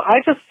 So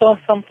I just saw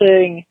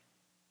something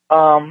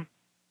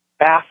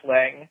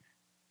baffling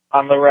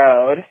on the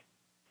road.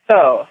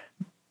 So,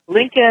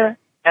 Lincoln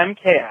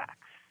MKX,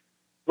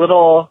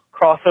 little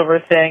crossover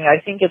thing. I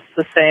think it's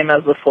the same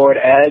as the Ford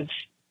Edge,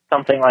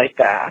 something like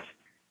that.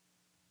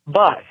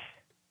 But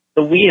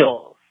the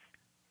wheels.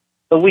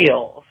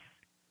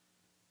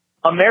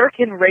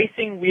 American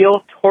Racing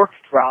Wheel Torque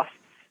Thrusts,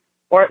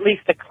 or at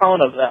least a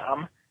clone of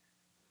them.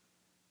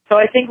 So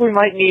I think we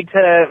might need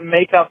to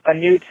make up a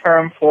new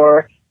term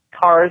for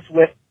cars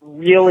with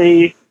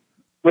wheels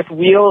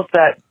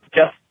that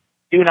just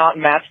do not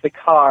match the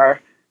car,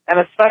 and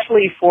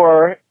especially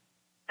for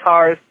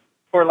cars,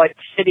 for like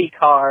shitty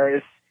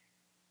cars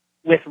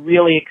with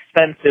really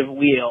expensive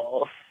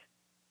wheels.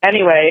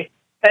 Anyway,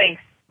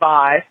 thanks,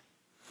 bye.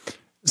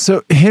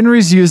 So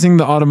Henry's using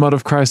the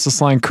automotive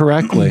crisis line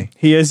correctly.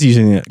 He is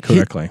using it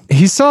correctly.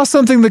 He saw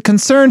something that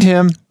concerned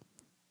him.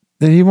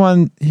 That he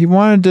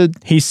wanted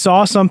He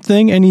saw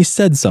something and he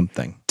said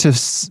something. to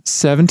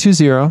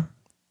 720.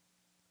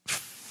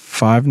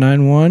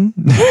 591.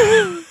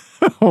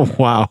 Oh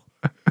wow.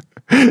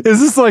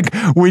 Is this like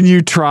when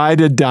you try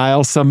to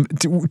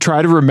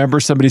try to remember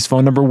somebody's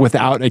phone number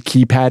without a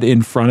keypad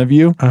in front of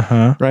you?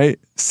 Uh-huh. Right?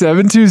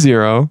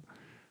 720.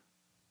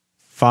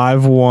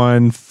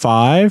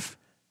 515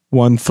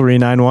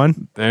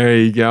 1391. There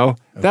you go.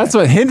 That's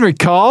what Henry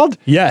called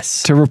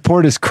Yes. to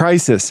report his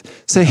crisis.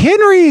 So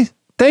Henry,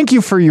 thank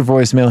you for your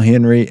voicemail,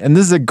 Henry. And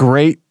this is a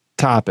great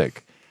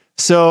topic.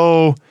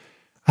 So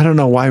I don't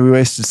know why we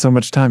wasted so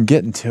much time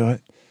getting to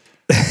it.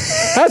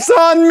 That's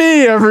on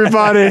me,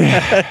 everybody.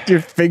 Your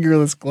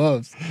fingerless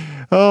gloves.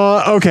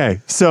 Okay,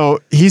 so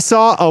he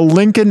saw a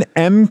Lincoln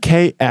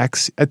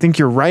MKX. I think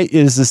you're right. It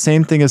is the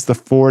same thing as the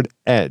Ford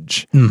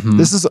Edge.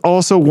 This is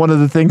also one of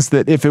the things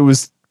that if it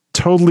was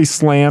totally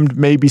slammed,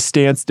 maybe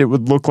stanced, it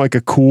would look like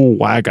a cool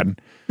wagon.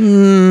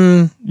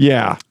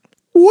 Yeah.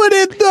 Would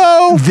it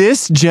though?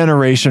 This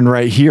generation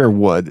right here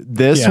would.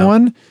 This Yeah.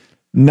 one,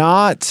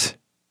 not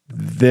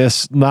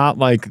this, not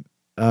like,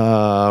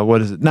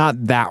 what is it?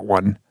 Not that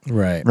one,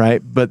 Right.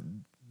 right? But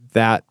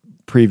that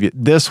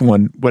this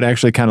one would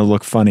actually kind of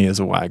look funny as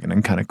a wagon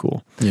and kind of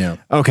cool. Yeah.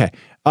 Okay.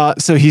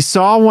 So he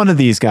saw one of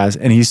these guys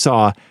and he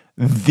saw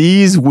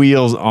these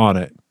wheels on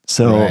it.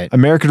 So Right.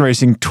 American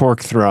Racing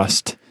Torque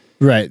Thrust.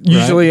 Right.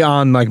 Usually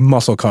on like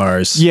muscle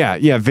cars. Yeah.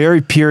 Yeah. Very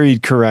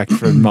period correct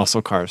for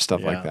muscle cars,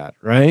 stuff like that.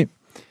 Right.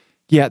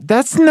 Yeah.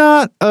 That's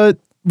not a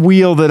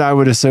wheel that I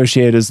would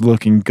associate as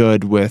looking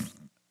good with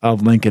a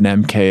Lincoln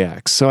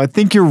MKX. So I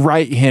think you're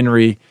right,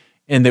 Henry,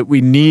 in that we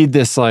need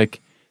this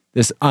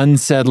this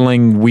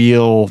unsettling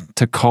wheel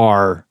to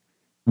car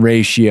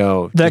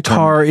ratio. That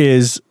car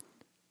is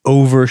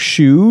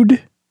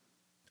overshoed.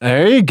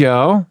 There you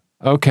go.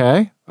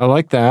 Okay. I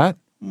like that.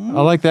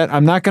 I like that.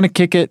 I'm not going to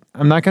kick it.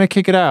 I'm not going to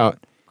kick it out.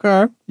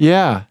 Okay.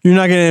 Yeah. You're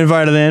not going to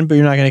invite it in, but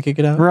you're not going to kick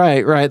it out.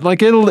 Right, right.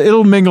 Like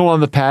it'll mingle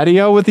on the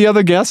patio with the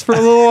other guests for a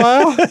little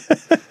while.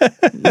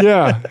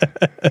 Yeah.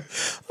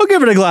 I'll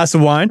give it a glass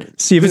of wine,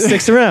 see if it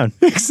sticks around.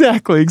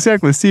 Exactly.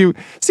 See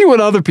what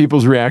other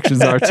people's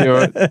reactions are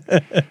to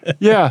it.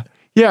 Yeah.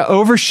 Yeah,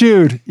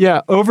 overshoot.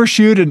 Yeah,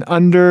 overshoot and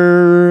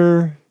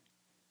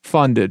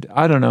funded.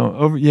 I don't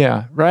know.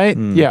 Right?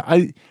 Yeah,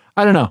 I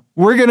don't know.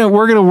 We're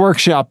gonna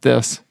workshop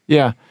this.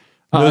 Yeah.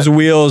 Those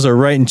wheels are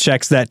writing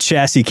checks that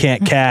chassis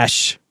can't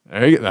cash.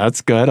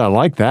 That's good. I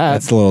like that.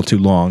 That's a little too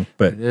long,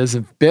 but it is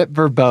a bit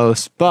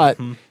verbose. But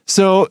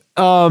so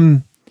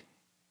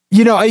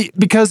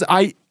because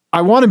I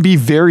want to be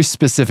very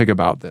specific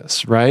about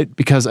this, right?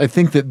 Because I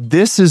think that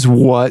this is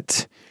one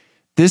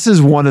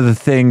of the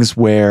things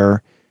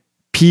where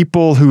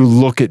people who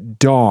look at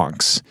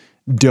donks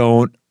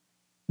don't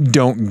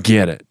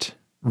get it,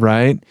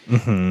 right?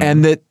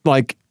 And that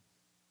like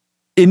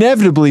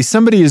inevitably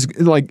somebody is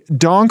like,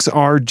 donks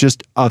are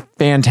just a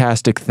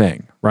fantastic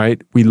thing,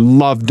 right? We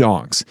love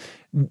donks.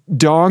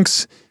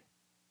 Donks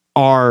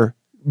are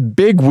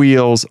big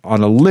wheels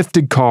on a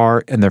lifted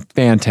car and they're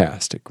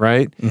fantastic,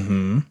 right?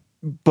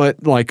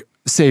 But like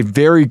say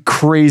very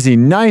crazy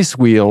nice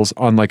wheels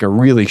on like a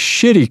really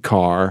shitty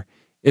car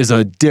is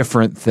a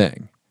different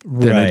thing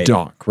than a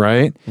donk,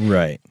 right?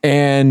 Right.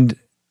 And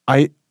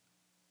I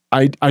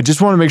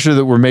just want to make sure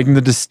that we're making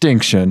the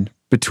distinction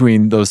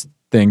between those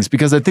things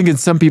because I think in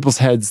some people's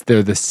heads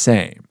they're the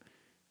same,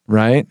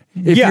 right?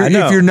 If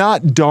you're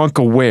not donk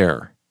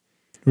aware,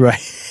 right.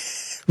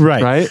 If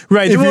well,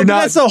 you're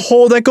not, that's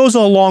that goes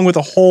along with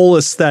the whole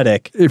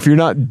aesthetic. If you're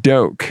not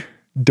donk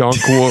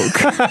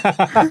woke.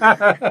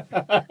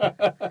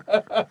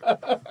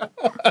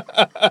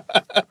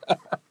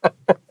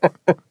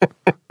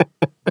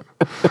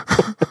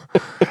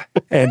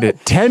 And at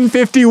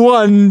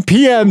 10:51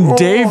 p.m.,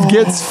 Dave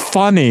gets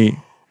funny.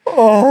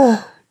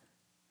 I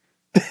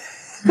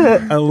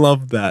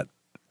love that.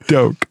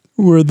 Doke.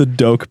 We're the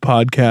Doke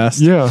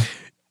podcast. Yeah.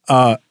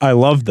 I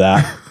love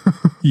that.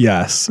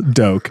 Yes,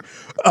 Doke.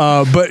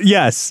 But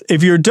yes,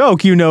 if you're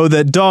Doke, you know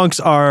that donks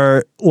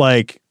are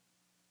like,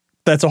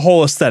 that's a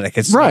whole aesthetic.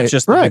 It's not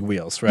just the big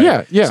wheels, right?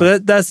 Yeah, yeah. So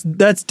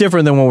that's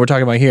different than what we're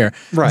talking about here.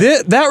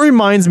 Right. That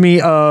reminds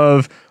me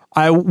of,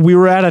 we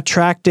were at a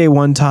track day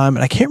one time,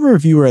 and I can't remember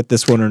if you were at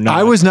this one or not.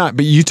 I was not,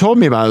 but you told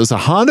me about it. It was a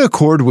Honda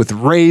Accord with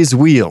raised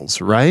wheels,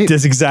 right?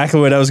 That's exactly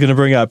what I was going to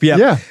bring up. Yeah.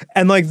 Yeah.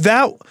 And like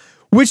that,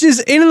 which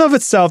is in and of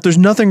itself, there's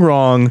nothing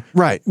wrong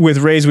with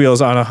raised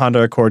wheels on a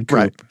Honda Accord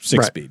Coupe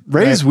 6-speed.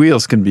 Raised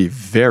wheels can be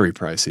very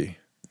pricey.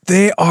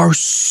 They are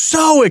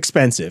so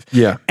expensive.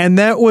 Yeah. And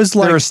that was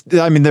like,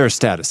 they're a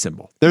status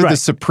symbol. They're the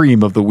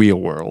supreme of the wheel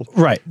world.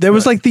 Right. That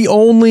was like the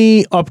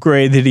only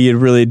upgrade that he had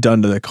really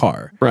done to the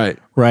car. Right.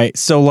 Right.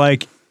 So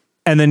like,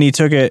 and then he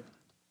took it,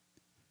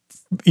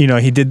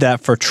 he did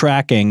that for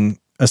tracking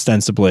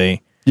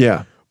ostensibly.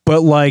 Yeah.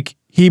 But like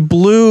he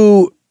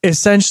blew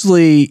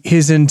essentially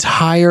his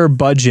entire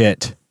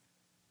budget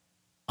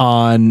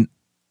on,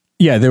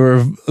 there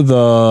were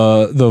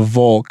the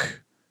Volk.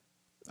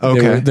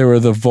 Okay. There were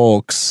the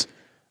Volks.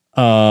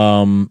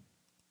 And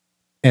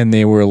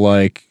they were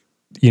like,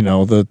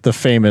 the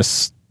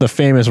famous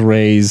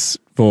raised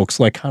Volks,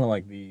 like kind of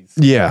like these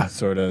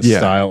sort of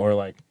style, or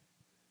like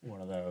one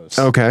of those.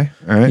 Okay.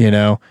 All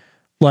right.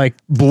 Like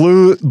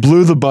blew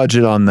the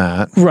budget on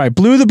that. Right.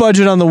 Blew the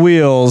budget on the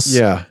wheels.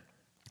 Yeah.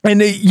 And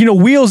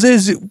wheels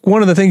is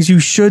one of the things you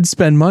should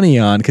spend money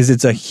on because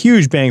it's a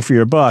huge bang for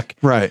your buck.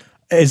 Right.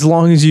 As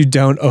long as you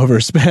don't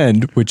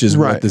overspend, which is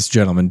what this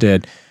gentleman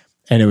did.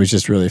 And it was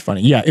just really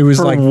funny. Yeah, it was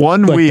for like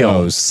one wheel,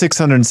 those.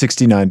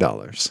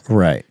 $669.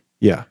 Right.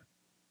 Yeah.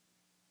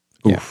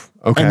 Oof.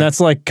 Yeah. Okay. And that's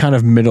like kind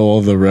of middle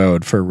of the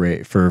road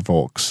for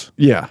Volks.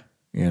 Yeah.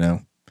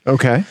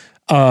 Okay.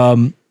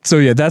 So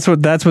yeah, that's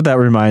what that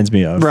reminds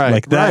me of. Right.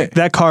 Like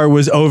that car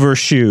was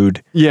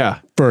overshoed. Yeah.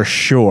 For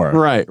sure.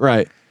 Right.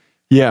 Right.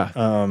 Yeah.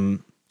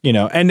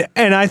 And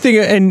I think,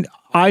 and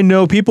I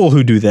know people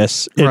who do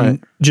this,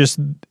 and just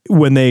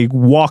when they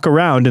walk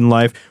around in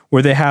life,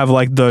 where they have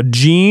like the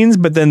jeans,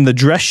 but then the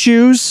dress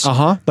shoes,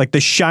 like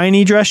the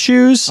shiny dress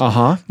shoes.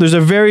 There's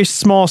a very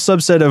small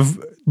subset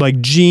of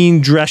like jean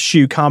dress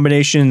shoe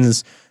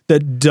combinations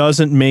that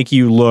doesn't make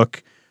you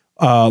look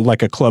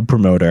like a club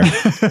promoter.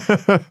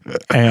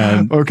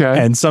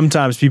 And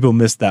sometimes people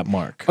miss that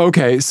mark.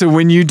 Okay, so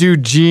when you do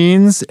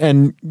jeans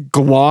and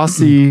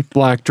glossy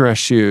black dress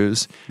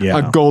shoes,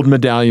 a gold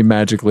medallion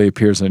magically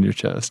appears on your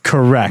chest.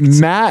 Correct.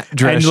 Matte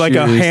dress and like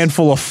shoes, a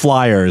handful of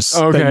flyers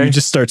that you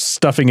just start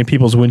stuffing in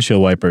people's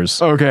windshield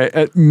wipers.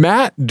 Okay,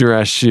 matte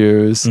dress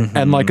shoes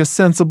and like a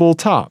sensible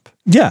top.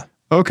 Yeah.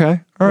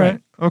 Okay. All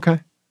right. Okay.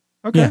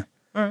 Okay. Yeah.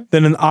 All right.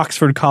 Then an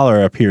Oxford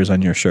collar appears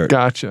on your shirt.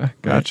 Gotcha.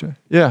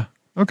 Yeah.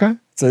 Okay.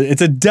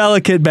 It's a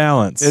delicate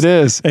balance. It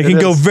is. It can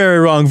go very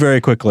wrong very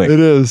quickly. It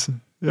is.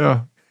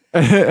 Yeah.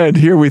 And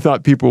here we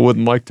thought people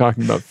wouldn't like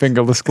talking about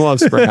fingerless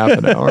gloves for half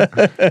an hour.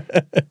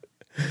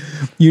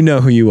 You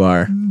know who you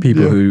are.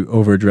 People who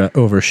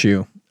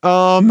overshoe.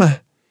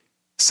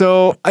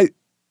 So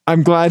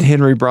I'm glad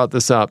Henry brought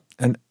this up,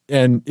 and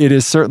it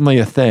is certainly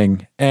a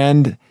thing.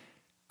 And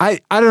I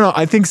don't know.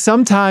 I think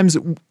sometimes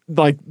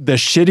like the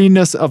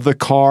shittiness of the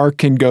car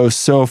can go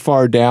so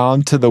far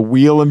down to the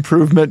wheel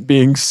improvement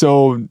being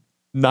so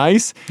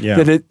nice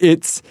that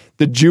it's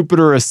the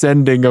Jupiter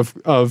ascending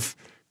of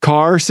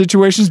car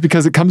situations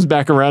because it comes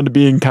back around to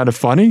being kind of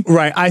funny.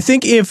 Right. I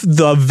think if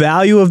the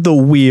value of the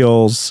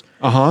wheels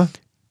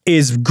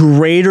is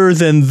greater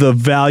than the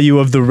value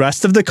of the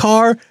rest of the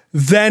car,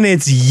 then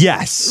it's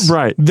yes.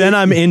 Right. Then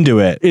I'm into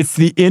it. It's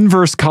the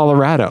inverse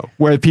Colorado,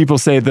 where people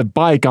say the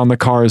bike on the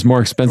car is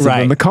more expensive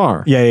than the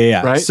car.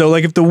 Yeah. Right? So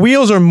like if the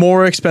wheels are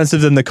more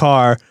expensive than the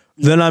car,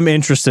 then I'm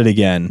interested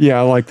again. Yeah,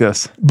 I like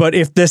this. But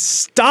if the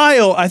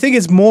style, I think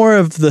it's more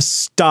of the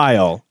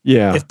style.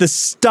 Yeah. If the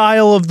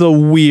style of the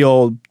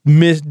wheel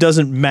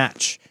doesn't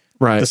match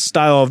the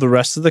style of the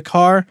rest of the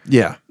car,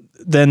 Yeah.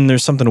 then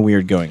there's something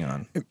weird going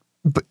on.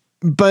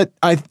 But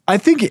I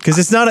think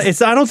Because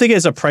I don't think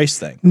it's a price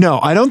thing. no,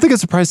 I don't think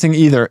it's a price thing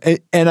either.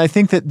 And I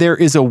think that there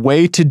is a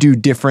way to do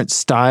different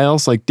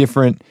styles, like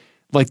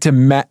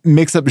to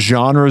mix up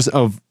genres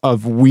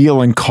of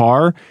wheel and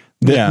car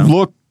that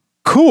look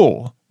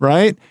cool,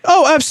 right?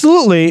 Oh,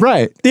 absolutely.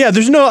 Right. Yeah,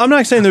 I'm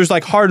not saying there's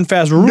like hard and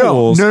fast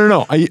rules.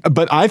 No.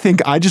 But I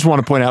just want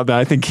to point out that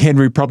I think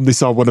Henry probably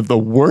saw one of the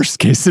worst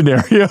case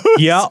scenarios.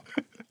 Yeah.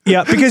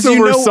 Yeah, because So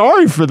we're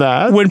sorry for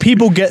that. when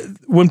people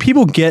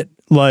get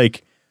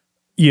like,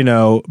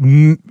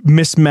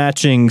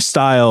 mismatching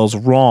styles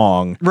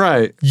wrong,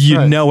 Right.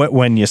 you know it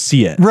when you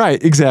see it.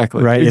 Right,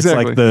 exactly. Right?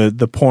 Exactly. It's like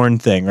the porn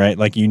thing, right?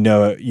 Like you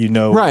know Right,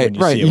 when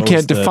you right. see it. You What can't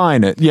was the-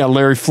 define it. Yeah,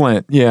 Larry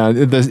Flint. Yeah,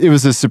 it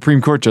was a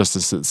Supreme Court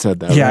justice that said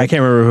that. Yeah, right? I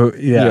can't remember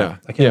who. Yeah,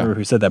 I can't remember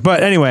who said that.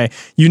 But anyway,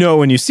 you know it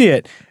when you see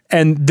it,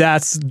 and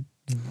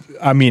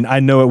I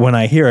know it when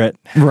I hear it.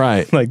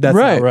 Right. Like that's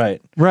right. not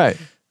right. Right.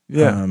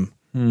 Yeah.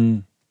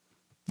 Um,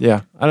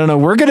 Yeah. I don't know.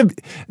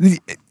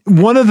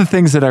 One of the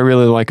things that I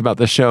really like about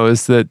the show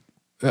is that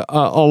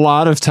a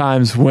lot of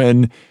times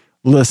when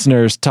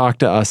listeners talk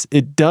to us,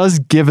 it does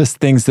give us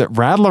things that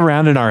rattle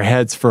around in our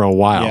heads for a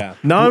while. Yeah.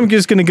 Now I'm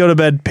just gonna go to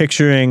bed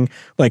picturing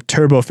like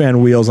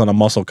turbofan wheels on a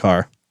muscle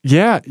car.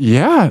 Yeah.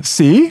 Yeah.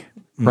 See?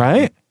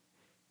 Right?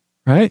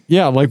 Right?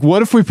 Yeah. Like,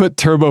 what if we put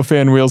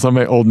turbofan wheels on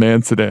my old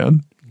man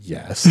sedan?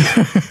 Yes.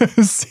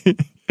 See?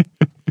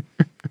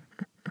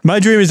 My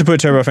dream is to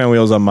put turbofan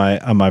wheels on my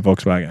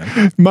Volkswagen.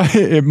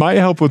 It might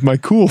help with my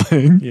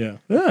cooling. Yeah.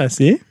 Yeah.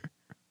 See,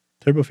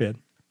 turbofan.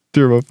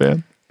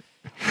 Turbofan.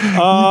 You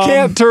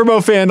can't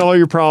turbofan all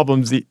your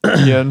problems,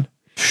 Ian.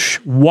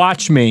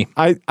 Watch me.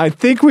 I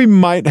think we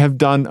might have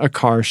done a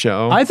car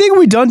show. I think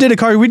we did a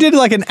car. We did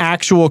like an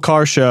actual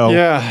car show.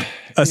 Yeah.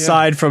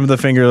 Aside from the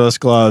fingerless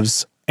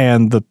gloves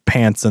and the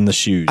pants and the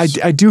shoes.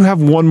 I do have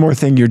one more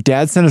thing. Your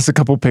dad sent us a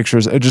couple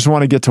pictures. I just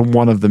want to get to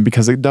one of them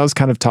because it does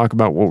kind of talk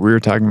about what we were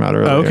talking about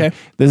earlier. Okay.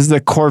 This is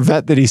a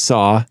Corvette that he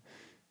saw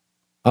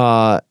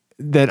that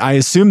I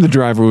assume the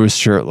driver was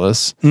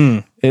shirtless.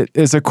 It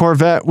is a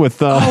Corvette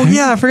with oh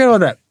yeah, I forgot about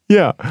that.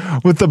 yeah,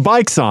 with the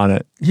bikes on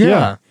it.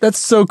 Yeah. That's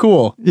so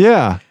cool.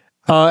 Yeah.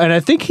 And I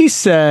think he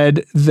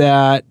said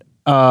that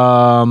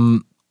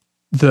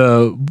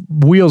the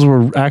wheels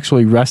were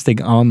actually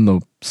resting on the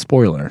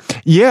spoiler,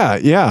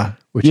 Yeah.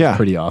 which is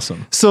pretty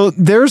awesome. So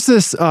there's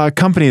this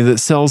company that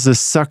sells this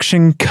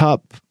suction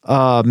cup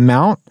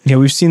mount. Yeah,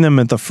 we've seen them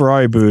at the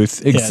Ferrari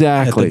booth.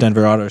 Exactly. At the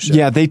Denver Auto Show.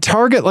 Yeah, they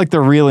target like the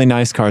really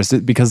nice cars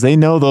because they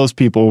know those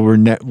people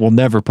will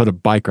never put a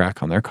bike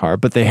rack on their car,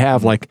 but they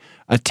have like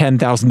a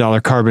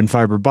 $10,000 carbon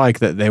fiber bike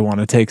that they want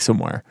to take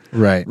somewhere.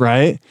 Right.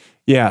 Right?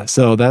 Yeah,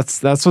 so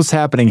that's what's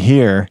happening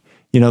here.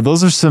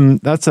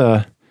 That's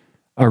a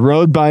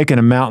road bike and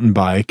a mountain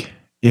bike.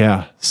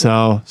 Yeah.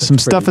 So some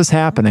stuff is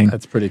happening.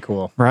 That's pretty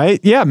cool. Right?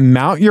 Yeah,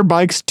 mount your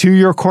bikes to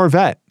your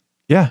Corvette.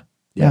 Yeah.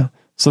 Yeah.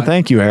 So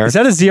thank you, Eric. Is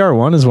that a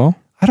ZR1 as well?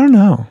 I don't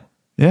know.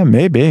 Yeah,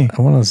 maybe.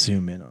 I want to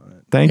zoom in on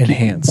it. Thank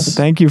Enhance. you.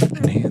 Thank you.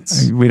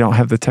 Enhance. We don't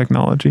have the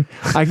technology.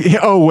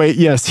 Oh, wait.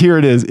 Yes, here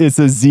it is. It's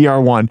a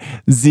ZR1.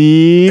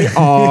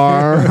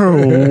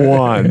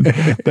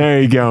 ZR1.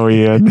 There you go,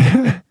 Ian.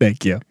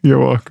 Thank you. You're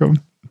welcome.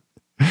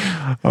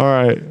 All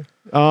right.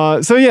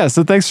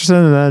 So thanks for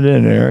sending that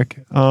in, Eric.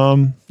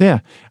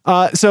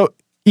 So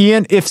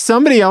Ian, if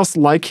somebody else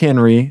like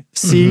Henry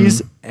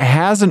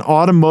has an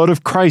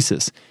automotive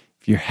crisis,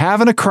 if you're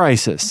having a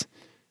crisis,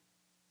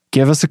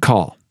 give us a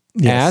call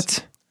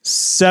at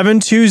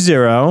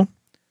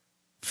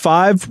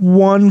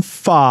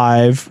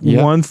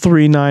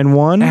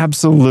 720-515-1391.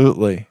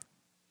 Absolutely.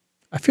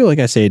 I feel like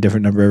I say a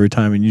different number every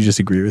time and you just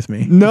agree with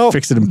me. No.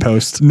 Fix it in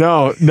post.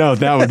 No,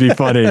 that would be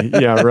funny.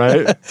 Yeah,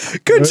 right.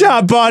 Good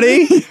job,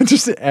 buddy.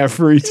 Just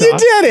every time. You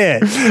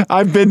did it.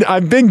 I've been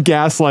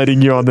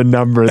gaslighting you on the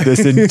number this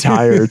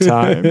entire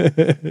time. In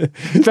fact,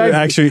 There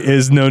actually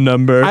is no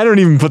number. I don't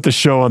even put the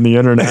show on the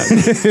internet.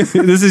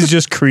 This is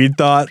just Creed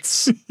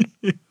thoughts.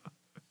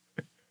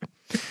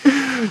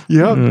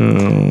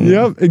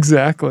 Yep,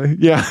 exactly.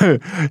 Yeah.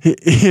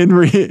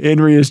 Henry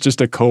is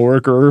just a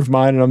coworker of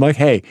mine, and I'm like,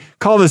 hey,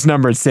 call this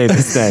number and say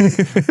this thing.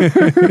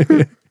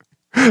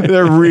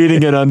 They're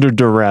reading it under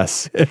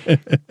duress.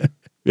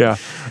 Yeah.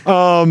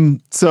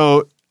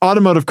 So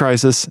automotive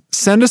crisis,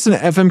 send us an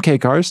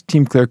FMK Cars,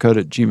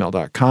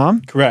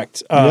 teamclearcode@gmail.com.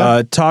 Correct.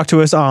 Talk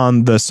to us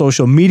on the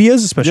social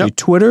medias, especially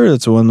Twitter.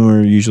 That's the one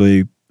we're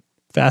usually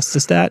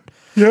fastest at.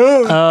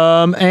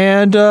 Yeah.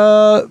 And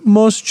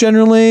most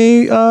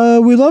generally,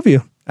 we love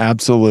you.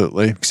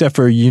 Absolutely. Except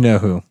for you know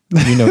who.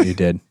 You know what you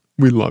did.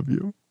 We love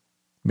you.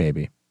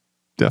 Maybe.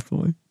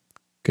 Definitely.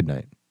 Good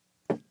night.